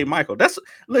 Appreciate Michael. That's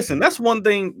one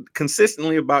thing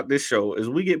consistently about this show is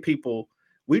we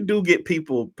do get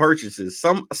people purchases.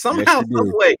 Somehow, some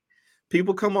way,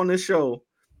 people come on this show.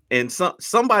 And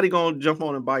somebody gonna jump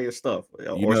on and buy your stuff.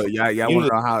 Y'all want to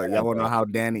know how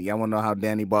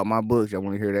Danny bought my books. Y'all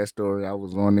want to hear that story? I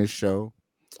was on this show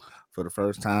for the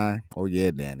first time. Oh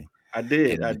yeah, Danny. I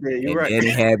did. You're right.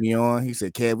 Danny had me on. He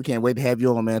said, "Kev, we can't wait to have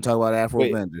you on, man. Talk about Afro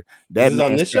Avenger." That is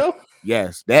on this show.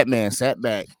 Yes, that man sat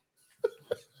back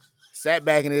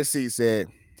in his seat, said,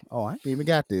 "Oh, I ain't even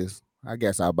got this. I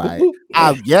guess I'll buy it.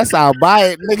 I guess I'll buy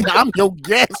it, nigga. I'm your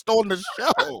guest on the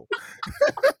show."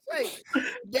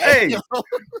 Hey,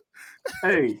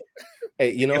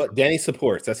 you know what? Danny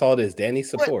supports. That's all it is. Danny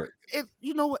support.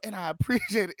 You know what? And I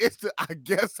appreciate it. I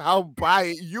guess I'll buy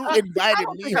it. You invited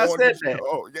me on the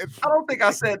show. I don't think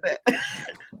I said that.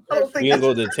 We gonna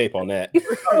go to the tape on that.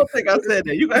 I don't think I said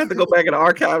that. You gonna have to go back in the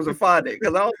archives and find it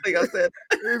because I don't think I said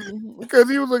that. Because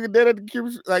he was looking dead at the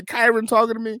computer, like Kyron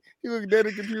talking to me. He looking dead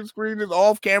at the computer screen, just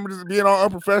off camera, just being all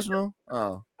unprofessional.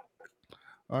 Oh,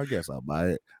 I guess I'll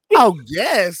buy it. Oh,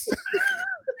 yes.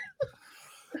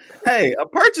 Hey, a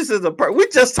purchase is a purchase. We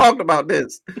just talked about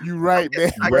this. You right, man.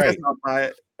 I guess I'll buy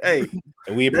it. Hey,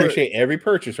 and we appreciate every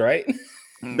purchase, right?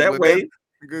 That way,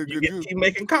 you can keep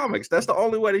making comics. That's the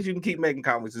only way that you can keep making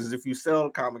comics is if you sell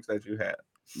comics that you have.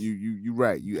 You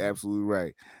right. You absolutely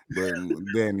right. But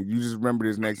then you just remember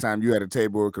this next time you at a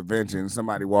table or convention,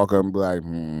 somebody walk up and be like, a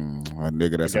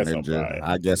nigga, that's a ninja.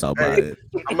 I guess I'll buy it.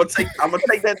 I'm gonna take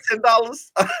that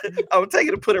 $10. I'm gonna take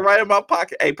it and put it right in my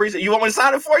pocket. Hey, appreciate you want me to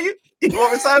sign it for you? You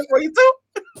want me to sign it for you too?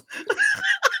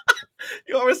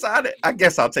 You want me to sign it? I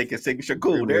guess I'll take your signature.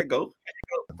 Cool. There you go.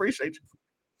 Appreciate you.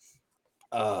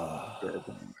 I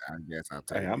guess I'll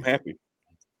take it. I'm happy.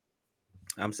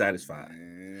 I'm satisfied.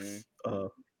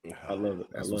 I love it.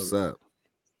 That's what's up.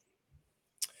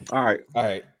 All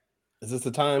right. Is this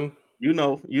the time? You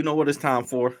know what it's time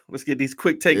for. Let's get these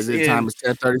quick takes. Is it time? It's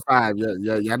 10:35.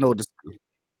 Yeah. Y'all know this.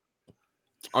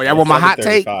 Oh, y'all want my hot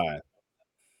take?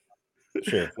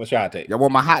 Sure. What's your hot take? Y'all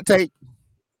want my hot take?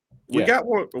 We got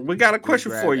one. We got a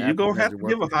question for you. You're gonna have to Afro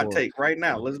give a hot Avenger take right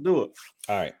now. Let's do it.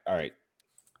 All right. All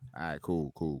right,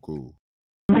 cool.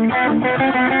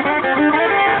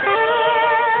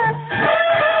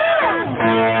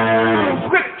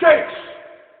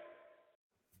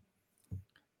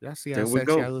 Y'all see how There we sexy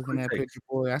go. I look in that Quick picture,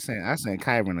 boy? I sent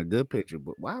Kyron a good picture,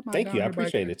 but why am I? Thank you. I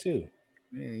appreciate it too.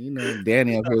 Man, you know,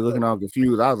 Danny up here looking all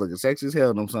confused. I was looking sexy as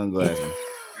hell in them sunglasses.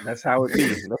 That's how it be.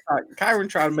 That's how Kyron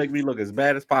trying to make me look as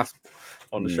bad as possible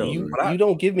on the show. You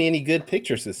don't give me any good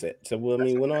pictures to set. So I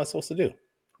mean, what am I supposed to do?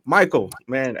 Michael,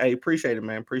 man, hey, appreciate it,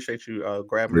 man. Appreciate you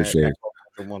grabbing Appreciate that.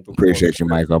 Appreciate you,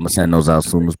 Michael. I'm gonna send those out as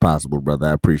soon as possible, brother.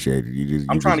 I appreciate it. You just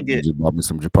bought me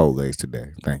some Chipotle's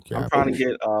today. Thank you. I'm trying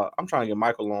to get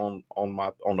Michael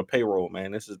on the payroll,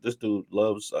 man. This dude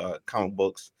loves comic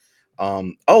books.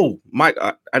 Michael,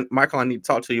 I need to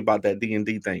talk to you about that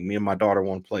D&D thing. Me and my daughter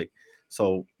want to play.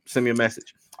 So send me a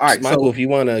message. All right, Michael, if you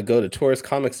want to go to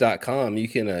touristcomics.com, you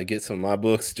can get some of my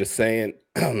books. Just saying.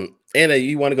 And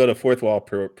you want to go to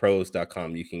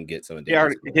fourthwallpros.com, you can get some of he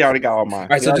already got all mine. All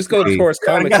right, so just go to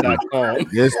touristcomics.com.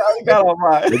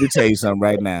 Let me tell you something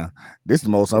right now. This is the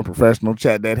most unprofessional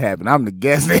chat that happened. I'm the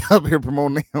guest. They up here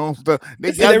promoting their own stuff.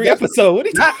 This is every episode. What are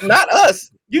you not us.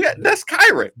 That's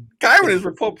Kyron. Kyron is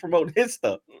promoting his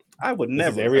stuff. I would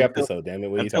never. This is every episode, damn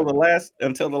it. Until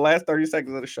the last 30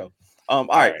 seconds of the show. All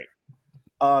right.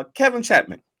 Kevin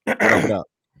Chapman.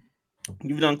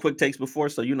 You've done quick takes before,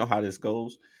 so you know how this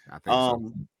goes. I think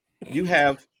so. You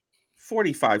have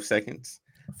 45 seconds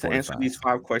to answer these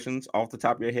 5 questions off the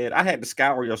top of your head. I had to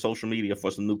scour your social media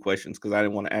for some new questions because I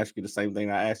didn't want to ask you the same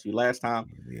thing I asked you last time.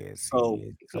 Yes, so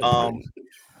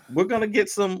we're gonna get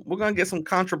some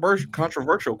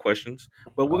controversial questions,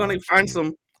 but we're gonna find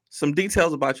some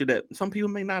details about you that some people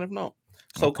may not have known.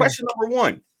 So question number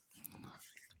 1: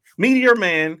 Meteor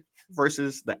Man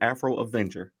versus the Afro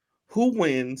Avenger. Who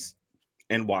wins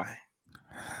and why?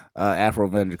 Afro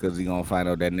Avenger, because he's gonna find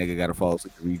out that nigga got to fall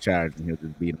asleep to recharge and he'll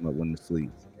just beat him up when he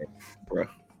sleeps. Bro,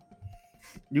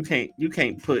 you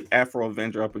can't put Afro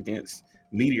Avenger up against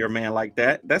Meteor Man like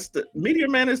that. Meteor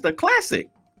Man is the classic.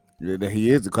 Yeah, he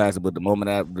is the classic, but the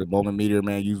moment Meteor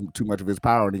Man used too much of his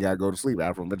power and he gotta go to sleep,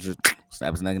 Afro Avenger just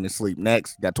stabs his neck in his sleep.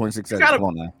 Next, got 26 seconds. Come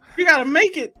on now. You gotta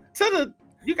make it to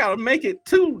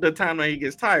the time that he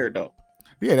gets tired though.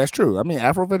 Yeah, that's true. I mean,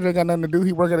 Afro Avenger got nothing to do.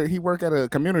 He work at a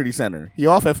community center. He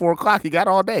off at 4:00. He got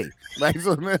all day. Like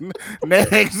so.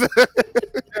 Next,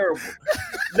 terrible.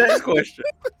 Next question.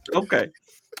 Okay.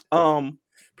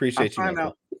 Appreciate you. Find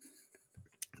out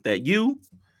that you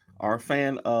are a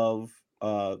fan of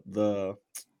the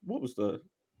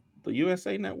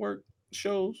USA Network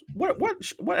shows. What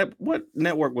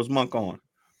network was Monk on?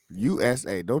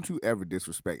 USA. Don't you ever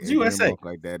disrespect USA Monk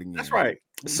like that again. That's right.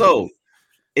 So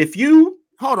if you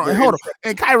Hold on.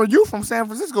 And Kyra, you from San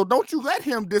Francisco. Don't you let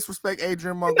him disrespect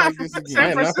Adrian Monk like this again. I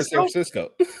am not from San Francisco.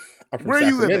 I'm from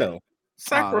Sacramento.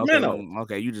 Sacramento.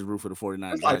 Okay, you just root for the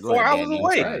 49ers. It's like 4 hours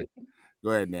away. Right.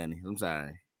 Go ahead, Danny. I'm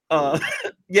sorry.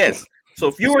 Yes. So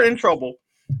if you were in trouble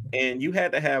and you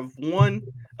had to have one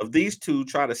of these two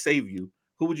try to save you,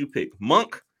 who would you pick?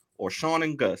 Monk or Sean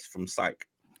and Gus from Psych?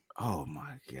 Oh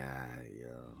my God,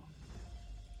 yo.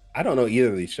 I don't know either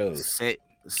of these shows.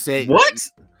 Say what?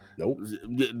 Nope.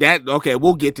 That okay,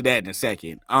 we'll get to that in a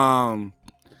second. Sean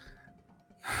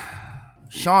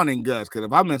and Gus, because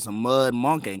if I'm in some mud,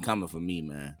 Monk ain't coming for me,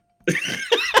 man.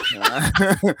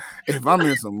 If I'm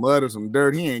in some mud or some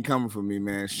dirt, he ain't coming for me,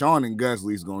 man. Sean and Gus at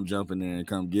least gonna jump in there and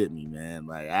come get me, man.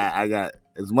 Like I got,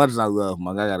 as much as I love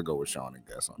Monk, I gotta go with Sean and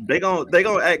Gus. They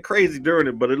gonna act crazy during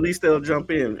it, but at least they'll jump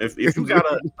in. If you got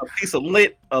a piece of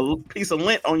lint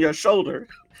on your shoulder,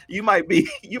 you might be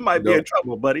in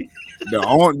trouble, buddy. The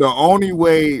only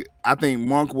way I think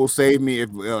Monk will save me if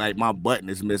like my button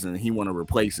is missing and he want to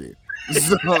replace it.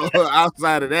 So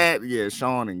outside of that, yeah,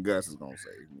 Sean and Gus is gonna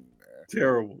save me, man.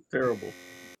 Terrible.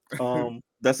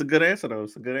 That's a good answer though.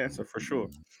 It's a good answer for sure.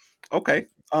 Okay.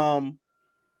 All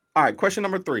right. Question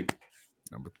number 3.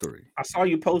 I saw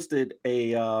you posted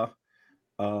a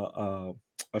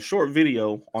short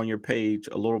video on your page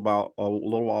a little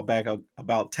while back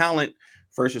about talent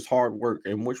versus hard work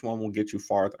and which one will get you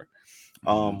farther.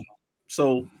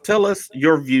 So tell us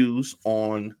your views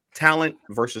on talent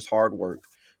versus hard work.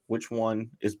 Which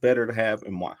one is better to have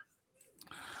and why?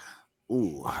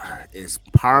 Ooh, as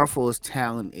powerful as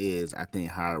talent is, I think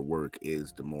hard work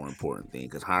is the more important thing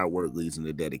because hard work leads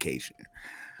into dedication.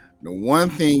 The one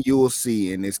thing you will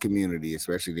see in this community,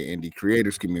 especially the indie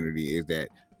creators community, is that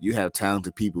you have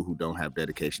talented people who don't have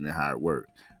dedication and hard work.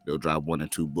 They'll drop 1 or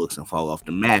 2 books and fall off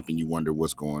the map and you wonder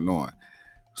what's going on.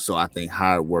 So I think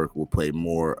hard work will play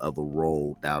more of a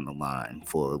role down the line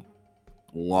for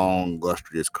long,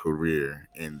 lustrous career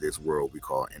in this world we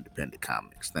call independent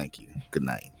comics. Thank you. Good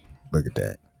night. Look at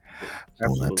that.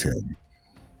 Boy, I tell you.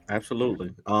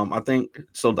 Absolutely. I think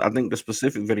so. I think the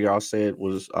specific video I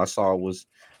saw was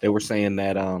they were saying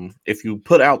that if you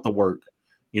put out the work,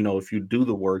 if you do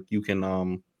the work, you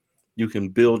can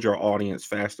build your audience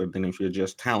faster than if you're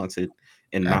just talented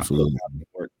and not put Absolutely. out the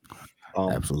work.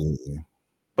 Um, Absolutely.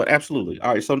 but absolutely.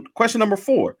 All right. So question number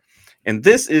 4, and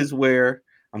this is where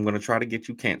I'm going to try to get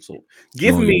you canceled.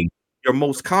 Give me your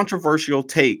most controversial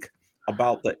take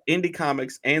about the indie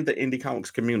comics and the indie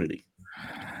comics community.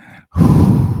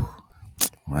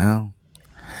 Well,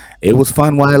 it was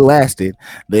fun while it lasted.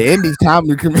 The indie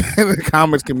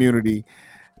comics community,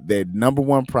 their number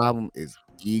one problem is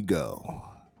ego.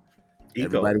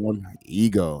 Everybody want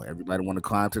ego. Everybody want to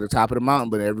climb to the top of the mountain,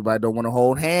 but everybody don't want to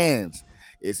hold hands.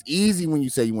 It's easy when you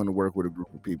say you want to work with a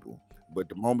group of people, but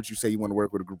the moment you say you want to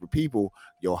work with a group of people,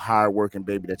 your hard-working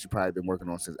baby that you probably been working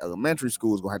on since elementary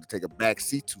school is gonna have to take a back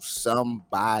seat to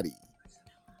somebody.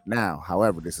 Now,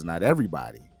 however, this is not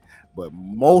everybody, but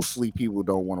mostly people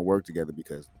don't want to work together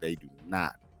because they do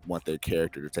not want their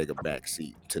character to take a back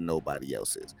seat to nobody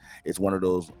else's. It's one of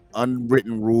those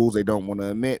unwritten rules they don't want to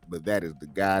admit, but that is the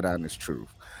God honest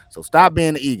truth. So stop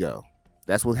being the ego.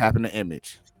 That's what happened to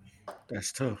Image.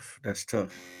 That's tough. That's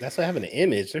tough. That's what happened to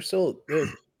Image. They're still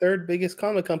the third biggest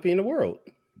comic company in the world.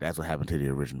 That's what happened to the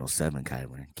original 7,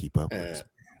 Kyron. Keep up with us.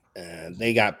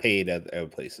 They got paid at other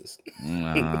places.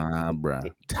 Bro.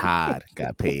 Todd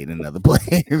got paid in other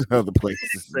places.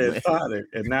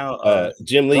 And now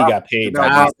Jim Lee got paid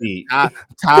by DC.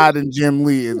 Todd and Jim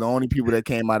Lee is the only people that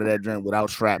came out of that joint without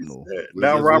shrapnel.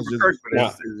 Now Robert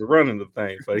Kirkman is running the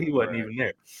thing, but he wasn't even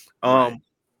there.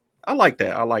 I like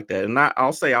that. And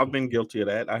I'll say I've been guilty of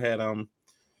that. I had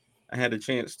a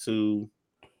chance to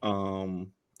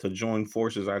join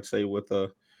forces, I'd say, with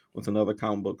another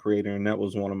comic book creator, and that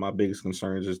was one of my biggest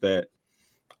concerns, is that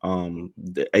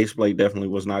the Ace Blade definitely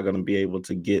was not going to be able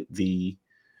to get the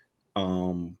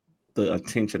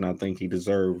attention I think he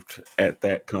deserved at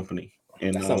that company.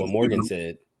 And that's not what Morgan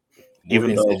said.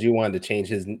 Morgan said you wanted to change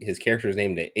his character's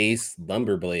name to Ace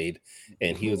Lumberblade,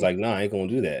 and he was like, "No, I ain't gonna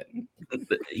do that."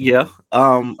 Yeah,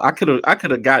 I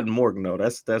could have gotten Morgan though.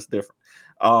 That's different.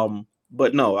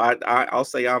 But no, I'll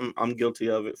say I'm guilty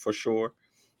of it for sure.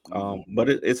 But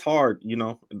it's hard,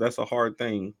 that's a hard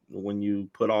thing when you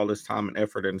put all this time and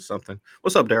effort into something.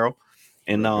 What's up, Daryl?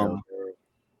 And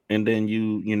then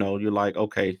you're like,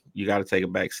 okay, you got to take a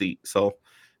back seat. So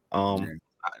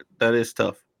that is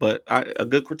tough, but a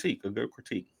good critique. I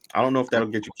don't know if that'll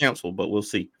get you canceled, but we'll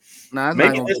see. Nah,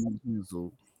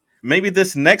 maybe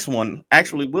this next one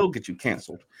actually will get you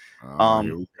canceled.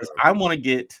 Because I want to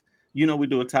get, we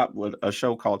do a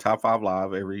show called Top 5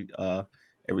 Live every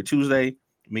Tuesday.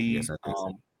 Me,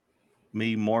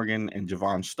 Morgan, and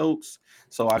Javon Stokes.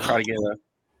 So I try to get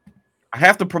I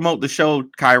have to promote the show,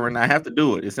 Kyron. I have to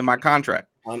do it. It's in my contract.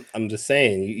 I'm just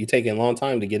saying, you're taking a long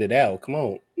time to get it out. Come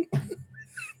on.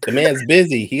 The man's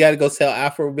busy. He got to go sell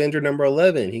Afro Avenger number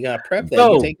 11. He got to prep that.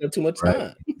 You're taking up too much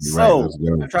time. So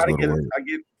I try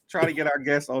to get our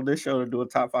guests on this show to do a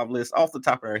top 5 list off the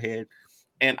top of our head.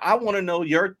 And I want to know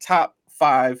your top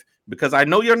 5, because I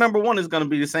know your number 1 is going to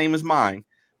be the same as mine.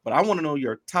 But I want to know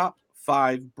your top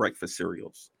 5 breakfast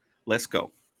cereals. Let's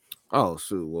go. Oh,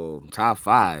 shoot. Well, top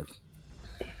 5.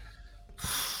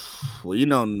 Well,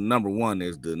 number 1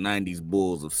 is the 90s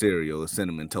Bulls of cereal,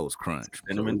 Cinnamon Toast Crunch.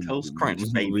 Toast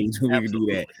Crunch, baby. We can do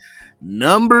that.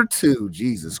 Number 2,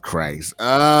 Jesus Christ.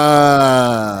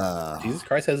 Jesus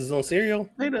Christ has his own cereal?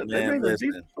 It'll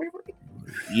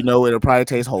probably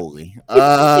taste holy.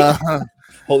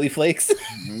 Holy Flakes?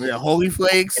 Yeah, Holy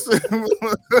Flakes.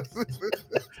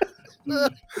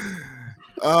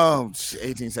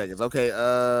 18 seconds. Okay.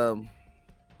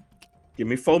 Give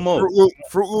me 4 more.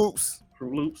 Fruit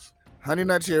Loops. Honey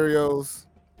Nut Cheerios.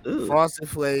 Frosted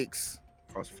Flakes.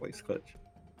 Clutch.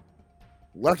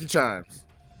 Lucky Charms.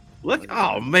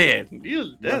 Oh man,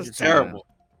 that's terrible.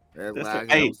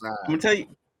 Hey, I'm gonna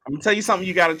tell you something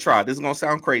you gotta try. This is gonna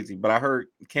sound crazy, but I heard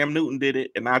Cam Newton did it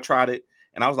and I tried it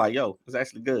and I was like, yo, it's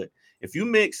actually good. If you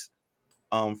mix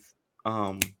what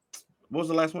was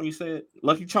the last one you said?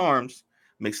 Lucky Charms.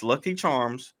 Mix Lucky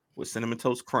Charms with Cinnamon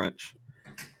Toast Crunch.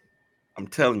 I'm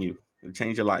telling you, it'll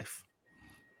change your life.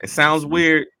 It sounds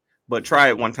weird, but try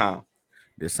it one time.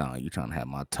 This sound like you trying to have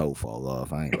my toe fall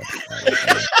off. I ain't about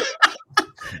to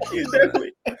You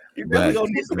definitely gonna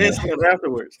need some insulin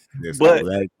afterwards. But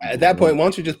at that point, why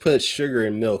don't you just put sugar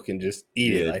in milk and just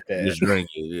eat it like that? Just drink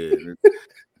it.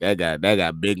 Yeah. That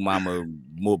got Big Mama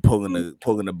more pulling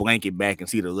the blanket back and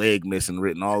see the leg missing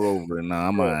written all over it. Nah,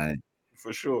 I'm all right.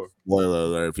 For sure. Spoiler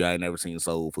alert, if y'all ain't never seen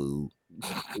Soul Food.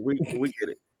 We get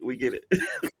it. We get it.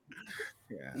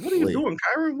 Yeah. What are you doing,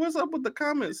 Kyron? What's up with the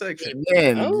comment section?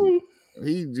 Man,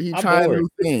 he I'm trying bored. new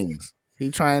things. He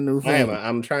trying new things.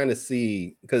 I'm trying to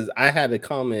see, because I had a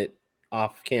comment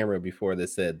off camera before that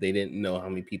said they didn't know how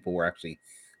many people were actually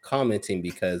commenting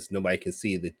because nobody can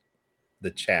see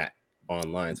the chat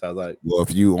online. So I was like, Well,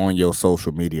 if you on your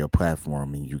social media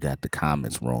platform and you got the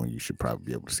comments wrong, you should probably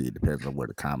be able to see it. Depends on where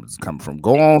the comments come from.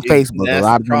 Go on Facebook. that's A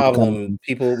lot the of them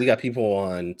problem. We got people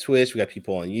on Twitch, we got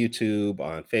people on YouTube,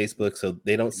 on Facebook, so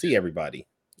they don't see everybody.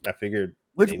 I figured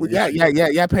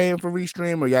y'all paying for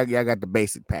Restream or y'all got the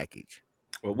basic package?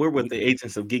 Well, we're with the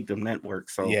Agents of Geekdom Network,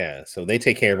 so yeah, so they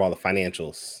take care of all the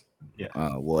financials. Yeah.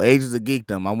 Well, Agents of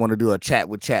Geekdom, I want to do a chat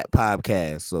with chat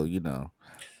podcast, so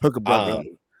hook a brother up.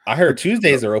 I heard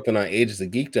Tuesdays are open on Ages of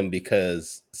Geekdom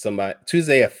because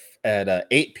Tuesday at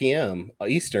 8 p.m.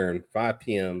 Eastern, 5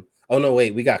 p.m. Oh no,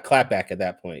 wait, we got clapback at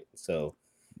that point. So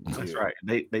that's right.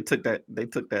 They took that they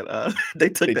took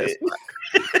that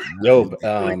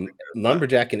Yo,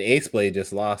 Lumberjack and Ace Blade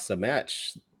just lost a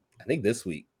match, I think this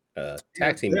week.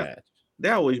 Tag team match. They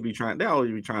always be trying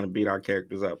to beat our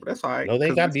characters up, but that's all right. No, they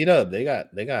got beat up. They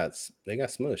got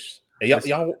smushed. Hey,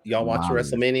 y'all watch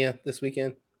WrestleMania this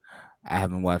weekend? I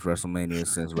haven't watched WrestleMania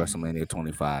since WrestleMania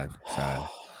 25. Sorry.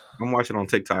 I'm watching on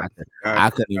TikTok. I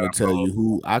couldn't even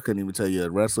tell you a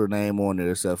wrestler name on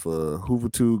there except for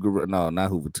Hoovertude. No,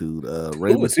 not Hoovertude.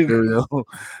 Rey Mysterio.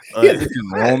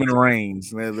 Roman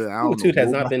Reigns. Hoovertude has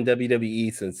not been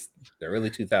WWE since the early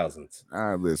 2000s.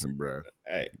 Listen, bro.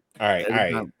 All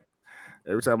right.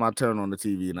 Every time I turn on the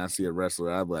TV and I see a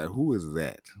wrestler, I'm like, who is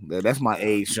that? That's my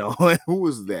age show. Who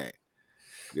is that?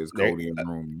 It's Cody and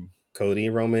Roman. Cody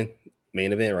and Roman,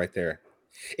 main event right there.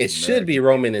 It should be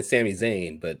Roman and Sami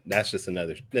Zayn, but that's just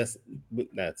another. That's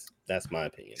my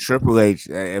opinion. Triple H.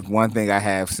 If one thing I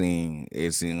have seen,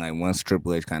 it seemed like once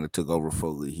Triple H kind of took over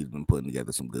fully, he's been putting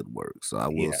together some good work. So I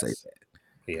will say that.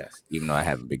 Yes. Even though I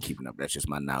haven't been keeping up, that's just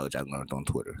my knowledge I learned on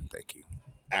Twitter. Thank you.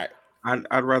 All right.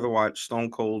 I'd rather watch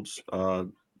Stone Cold's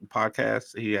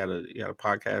podcast. He had a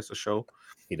podcast, a show.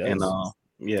 He does. And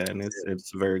and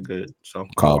it's very good. So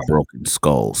called Broken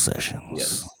Skull Sessions.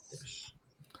 Yes.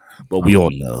 But we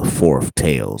on the Fourth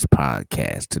Tales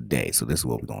podcast today, so this is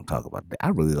what we're gonna talk about today. I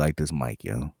really like this mic,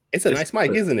 yo. It's a nice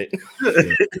mic, isn't it?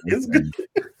 It's good.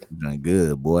 Done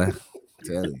good, boy. I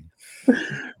tell you.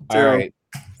 All right.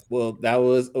 Well, that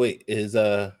was.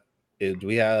 Do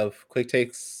we have quick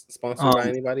takes sponsored by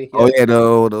anybody? Oh yeah,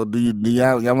 though. Do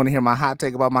y'all want to hear my hot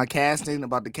take about my casting,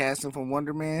 about the casting from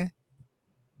Wonder Man?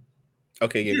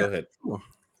 Okay, yeah, go ahead.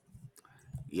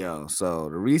 Yo, so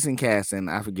the recent casting,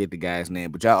 I forget the guy's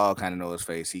name, but y'all all kind of know his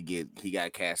face. He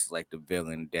got cast as like the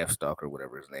villain, Deathstalker,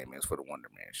 whatever his name is, for the Wonder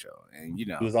Man show, and he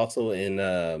was also in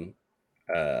the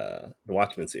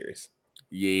Watchmen series.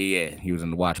 Yeah, he was in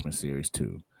the Watchmen series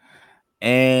too.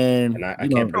 And I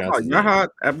can't pronounce his name. Yaha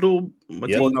Abdul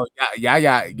Mateen. No,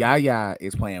 Yaya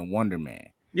is playing Wonder Man.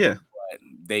 Yeah. But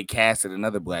they casted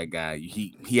another black guy.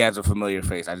 He has a familiar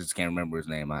face. I just can't remember his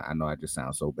name. I know I just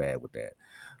sound so bad with that.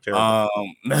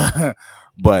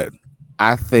 But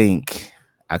I think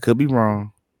I could be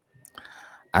wrong.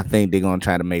 I think they're gonna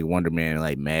try to make Wonder Man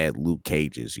like mad Luke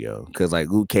Cage's, yo. Because like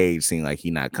Luke Cage seemed like he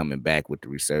not coming back with the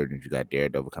resurgence. You got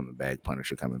Daredevil coming back,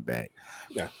 Punisher coming back.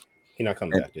 Yeah. He's not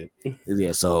coming back, dude.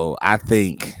 Yeah, so I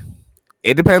think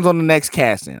it depends on the next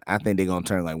casting. I think they're gonna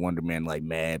turn like Wonder Man like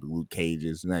mad Luke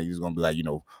Cage's. Now he's gonna be like,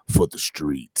 for the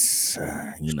streets.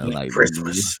 Like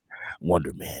Christmas.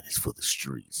 Wonder Man is for the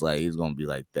streets. Like he's gonna be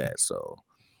like that. So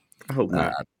I hope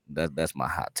not. That's my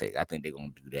hot take. I think they're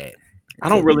gonna do that. I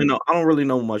don't really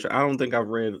know much. I don't think I've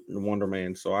read Wonder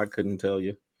Man, so I couldn't tell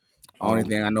you. Only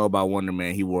thing I know about Wonder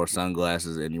Man, he wore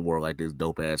sunglasses and he wore like this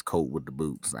dope ass coat with the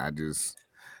boots. I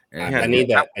need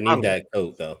that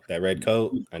coat though. That red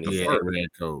coat. I need that red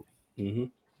coat. Mm-hmm.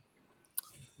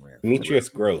 Demetrius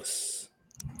Gross.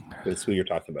 That's who you're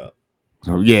talking about.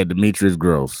 So yeah, Demetrius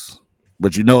Gross.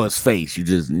 But you know his face. You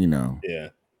just Yeah.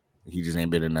 He just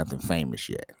ain't been in nothing famous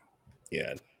yet.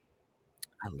 Yeah.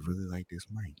 I really like this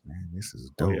mic, man. This is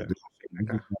dope. Yeah.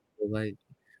 Like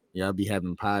y'all be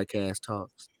having podcast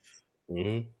talks.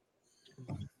 Mm-hmm.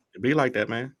 It be like that,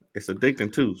 man. It's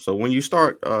addicting too. So when you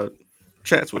start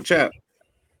chats with Chap,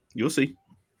 you'll see.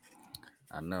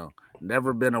 I know.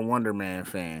 Never been a Wonder Man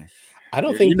fan. I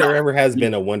don't think there ever has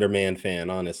been a Wonder Man fan,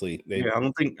 honestly. I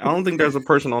don't think there's a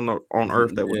person on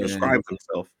Earth that would describe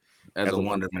himself as a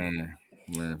Wonder Man.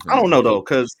 I don't know though,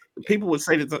 because people would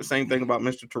say the same thing about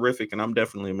Mr. Terrific, and I'm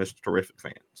definitely a Mr. Terrific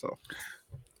fan. So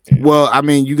Well, I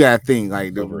mean, you gotta think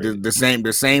like Overrated.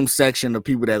 the same section of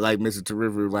people that like Mr.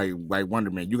 Terrific, like Wonder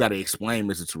Man. You got to explain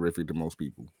Mr. Terrific to most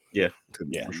people. Yeah.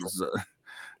 Yeah. So,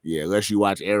 yeah, unless you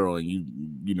watch Arrow and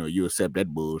you accept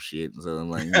that bullshit. So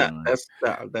like, That's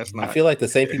not. I feel like the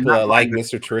same people not that like like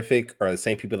Mr. Terrific are the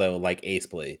same people that will like Ace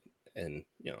Blade, and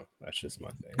that's just my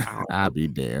thing. I'll be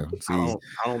damn. See, I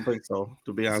don't think so.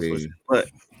 To be honest with see, you, but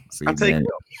see, I'll take Danny,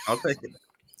 it. I'll take it.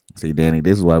 see, Danny.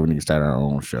 This is why we need to start our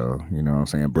own show. You know what I'm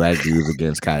saying? Black dudes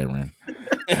against Kyron.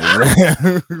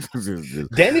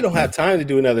 Danny don't have time to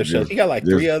do another show. He got like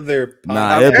 3 other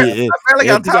Nah, I barely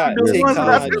got time to do one.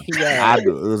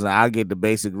 I'll get the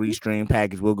basic restream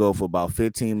package. We'll go for about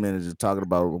 15 minutes of talking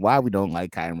about why we don't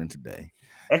like Kyron today.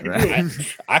 Right?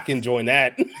 I can join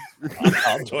that.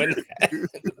 I'll join that.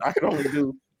 I can only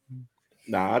do.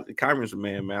 Nah, Kyron's a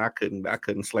man. I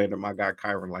couldn't slander my guy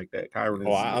Kyron like that. Kyron is.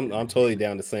 Oh, I'm totally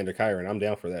down to slander Kyron. I'm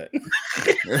down for that.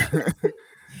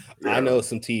 I know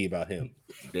some tea about him.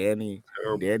 Danny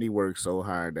worked so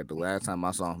hard that the last time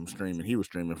I saw him streaming, he was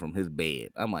streaming from his bed.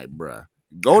 I'm like, bruh,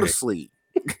 go to sleep.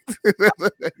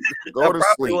 Go to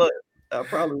sleep. I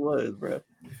probably was, bro.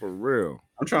 For real.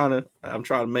 I'm trying to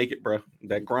make it, bro.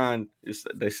 That grind is.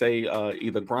 They say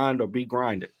either grind or be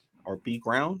grinded or be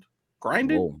ground.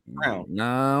 Grinded? Ground.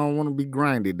 Nah, I don't want to be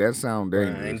grinded. That sounds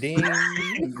dangerous.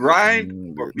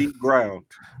 Grind or be ground.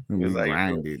 Be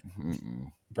grinded.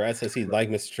 Brad says he'd like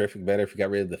Mr. Terrific better if he got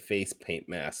rid of the face paint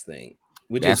mask thing.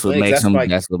 That's what makes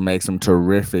him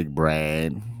terrific,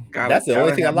 Brad. That's the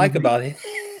only thing I like about it.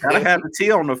 Gotta have the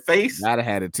T on the face. Gotta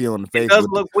have the T on the face. It does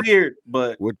look weird,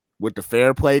 but with the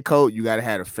fair play coat, you gotta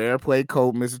have a fair play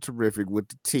coat, Mr. Terrific, with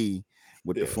the T,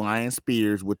 with the flying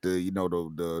spears, with the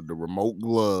the remote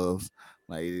gloves.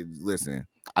 Like, listen,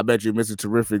 I bet you Mr.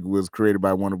 Terrific was created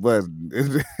by one of us.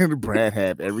 Brad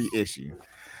had every issue.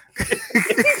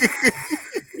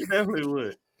 He definitely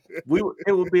would.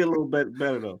 It would be a little bit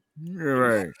better though.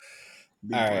 Right.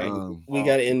 All right, we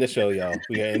gotta end the show, y'all.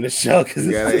 We gotta end the show because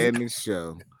we gotta end the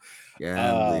show.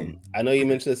 I know you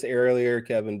mentioned this earlier,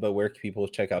 Kevin, but where can people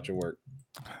check out your work?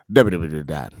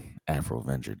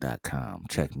 www.afroavenger.com.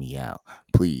 Check me out.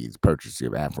 Please purchase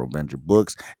your Afro Avenger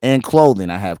books and clothing.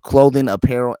 I have clothing,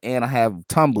 apparel, and I have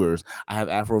tumblers. I have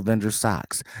Afro Avenger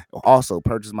socks. Also,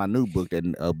 purchase my new book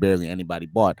that barely anybody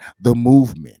bought, The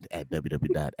Movement, at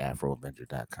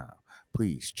www.afroavenger.com.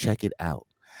 Please check it out.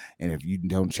 And if you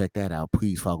don't check that out,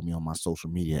 please follow me on my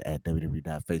social media at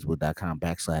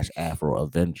www.facebook.com/Afro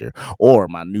Avenger, or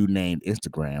my new name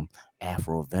Instagram,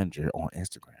 Afro Avenger on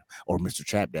Instagram, or Mr.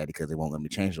 Chap Daddy, because they won't let me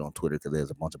change it on Twitter because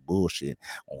there's a bunch of bullshit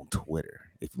on Twitter.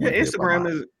 Your Instagram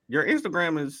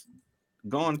is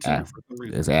gone too.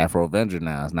 It's Afro Avenger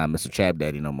now. It's not Mr. Chap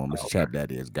Daddy no more. Mr. Chap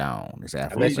Daddy is gone. It's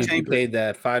Afro Avenger. If you paid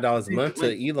that $5 a month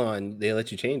to Elon, they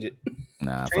let you change it.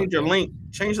 Nah, change your link.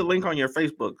 Change the link on your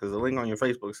Facebook, because the link on your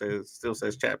Facebook still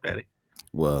says Chap Daddy.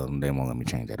 Well, they won't let me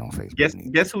change that on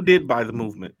Facebook. Guess who did buy the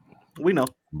movement? We know.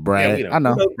 Brad. Yeah, we know. I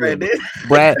know. Brad did.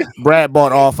 Brad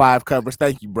bought all 5 covers.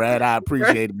 Thank you, Brad. I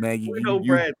appreciate it, man.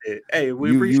 Brad did. Hey,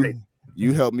 we appreciate it.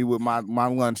 You helped me with my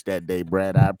lunch that day,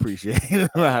 Brad. I appreciate it.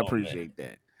 I appreciate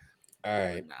that. All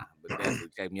right. But definitely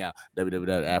check me out,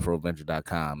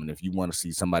 www.afroavenger.com. And if you want to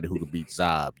see somebody who could beat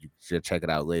Zob, you should check it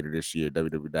out later this year,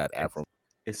 www.afro.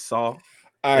 It's Saw.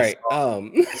 All right.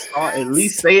 It's Saw. At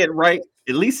least say it right.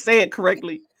 At least say it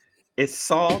correctly. It's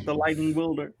Saw the Lightning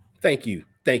Wielder. Thank you,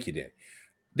 Danny.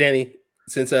 Danny,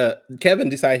 since Kevin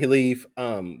decided to leave,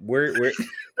 where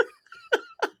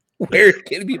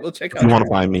can people check out? If you want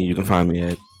to find me, you can find me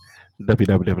at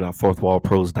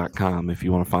www.fourthwallpros.com. If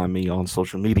you want to find me on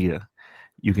social media,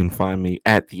 you can find me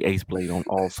at the Ace Blade on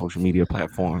all social media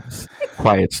platforms.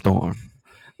 Quiet Storm.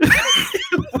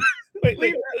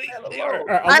 Wait.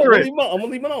 I'm gonna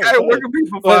leave him alone. Where can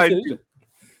people find you?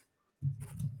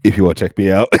 If you want to check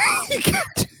me out,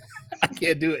 I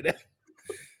can't do it.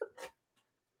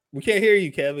 We can't hear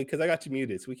you, Kevin, because I got you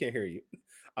muted, so we can't hear you.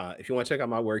 If you want to check out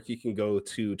my work, you can go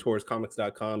to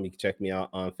TaurusComics.com. You can check me out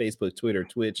on Facebook, Twitter,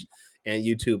 Twitch, and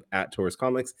YouTube at Taurus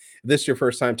Comics. If this is your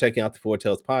first time checking out the Four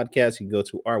Tales Podcast, you can go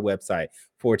to our website,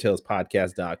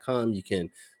 fourtalespodcast.com. You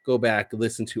can go back,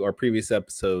 listen to our previous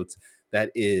episodes. That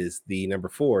is the number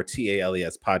 4,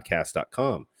 TALES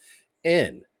podcast.com.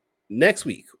 And next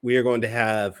week, we are going to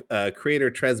have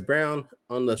creator Trez Brown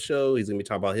on the show. He's going to be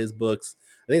talking about his books.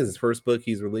 I think it's his first book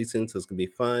he's releasing, so it's going to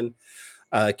be fun.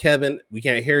 Kevin, we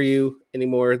can't hear you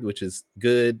anymore, which is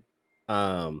good.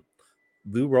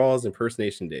 Lou Rawls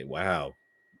Impersonation Day. Wow.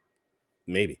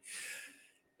 Maybe.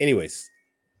 Anyways,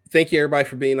 thank you, everybody,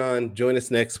 for being on. Join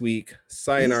us next week.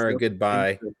 Sayonara,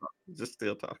 goodbye. Just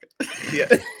still talking. Yeah.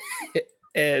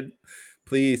 And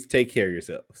please take care of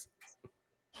yourselves.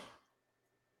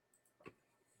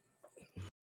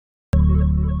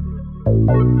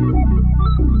 I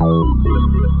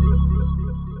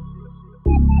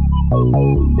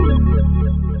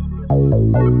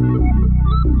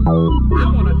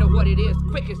want to know what it is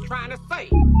Quick is trying to say.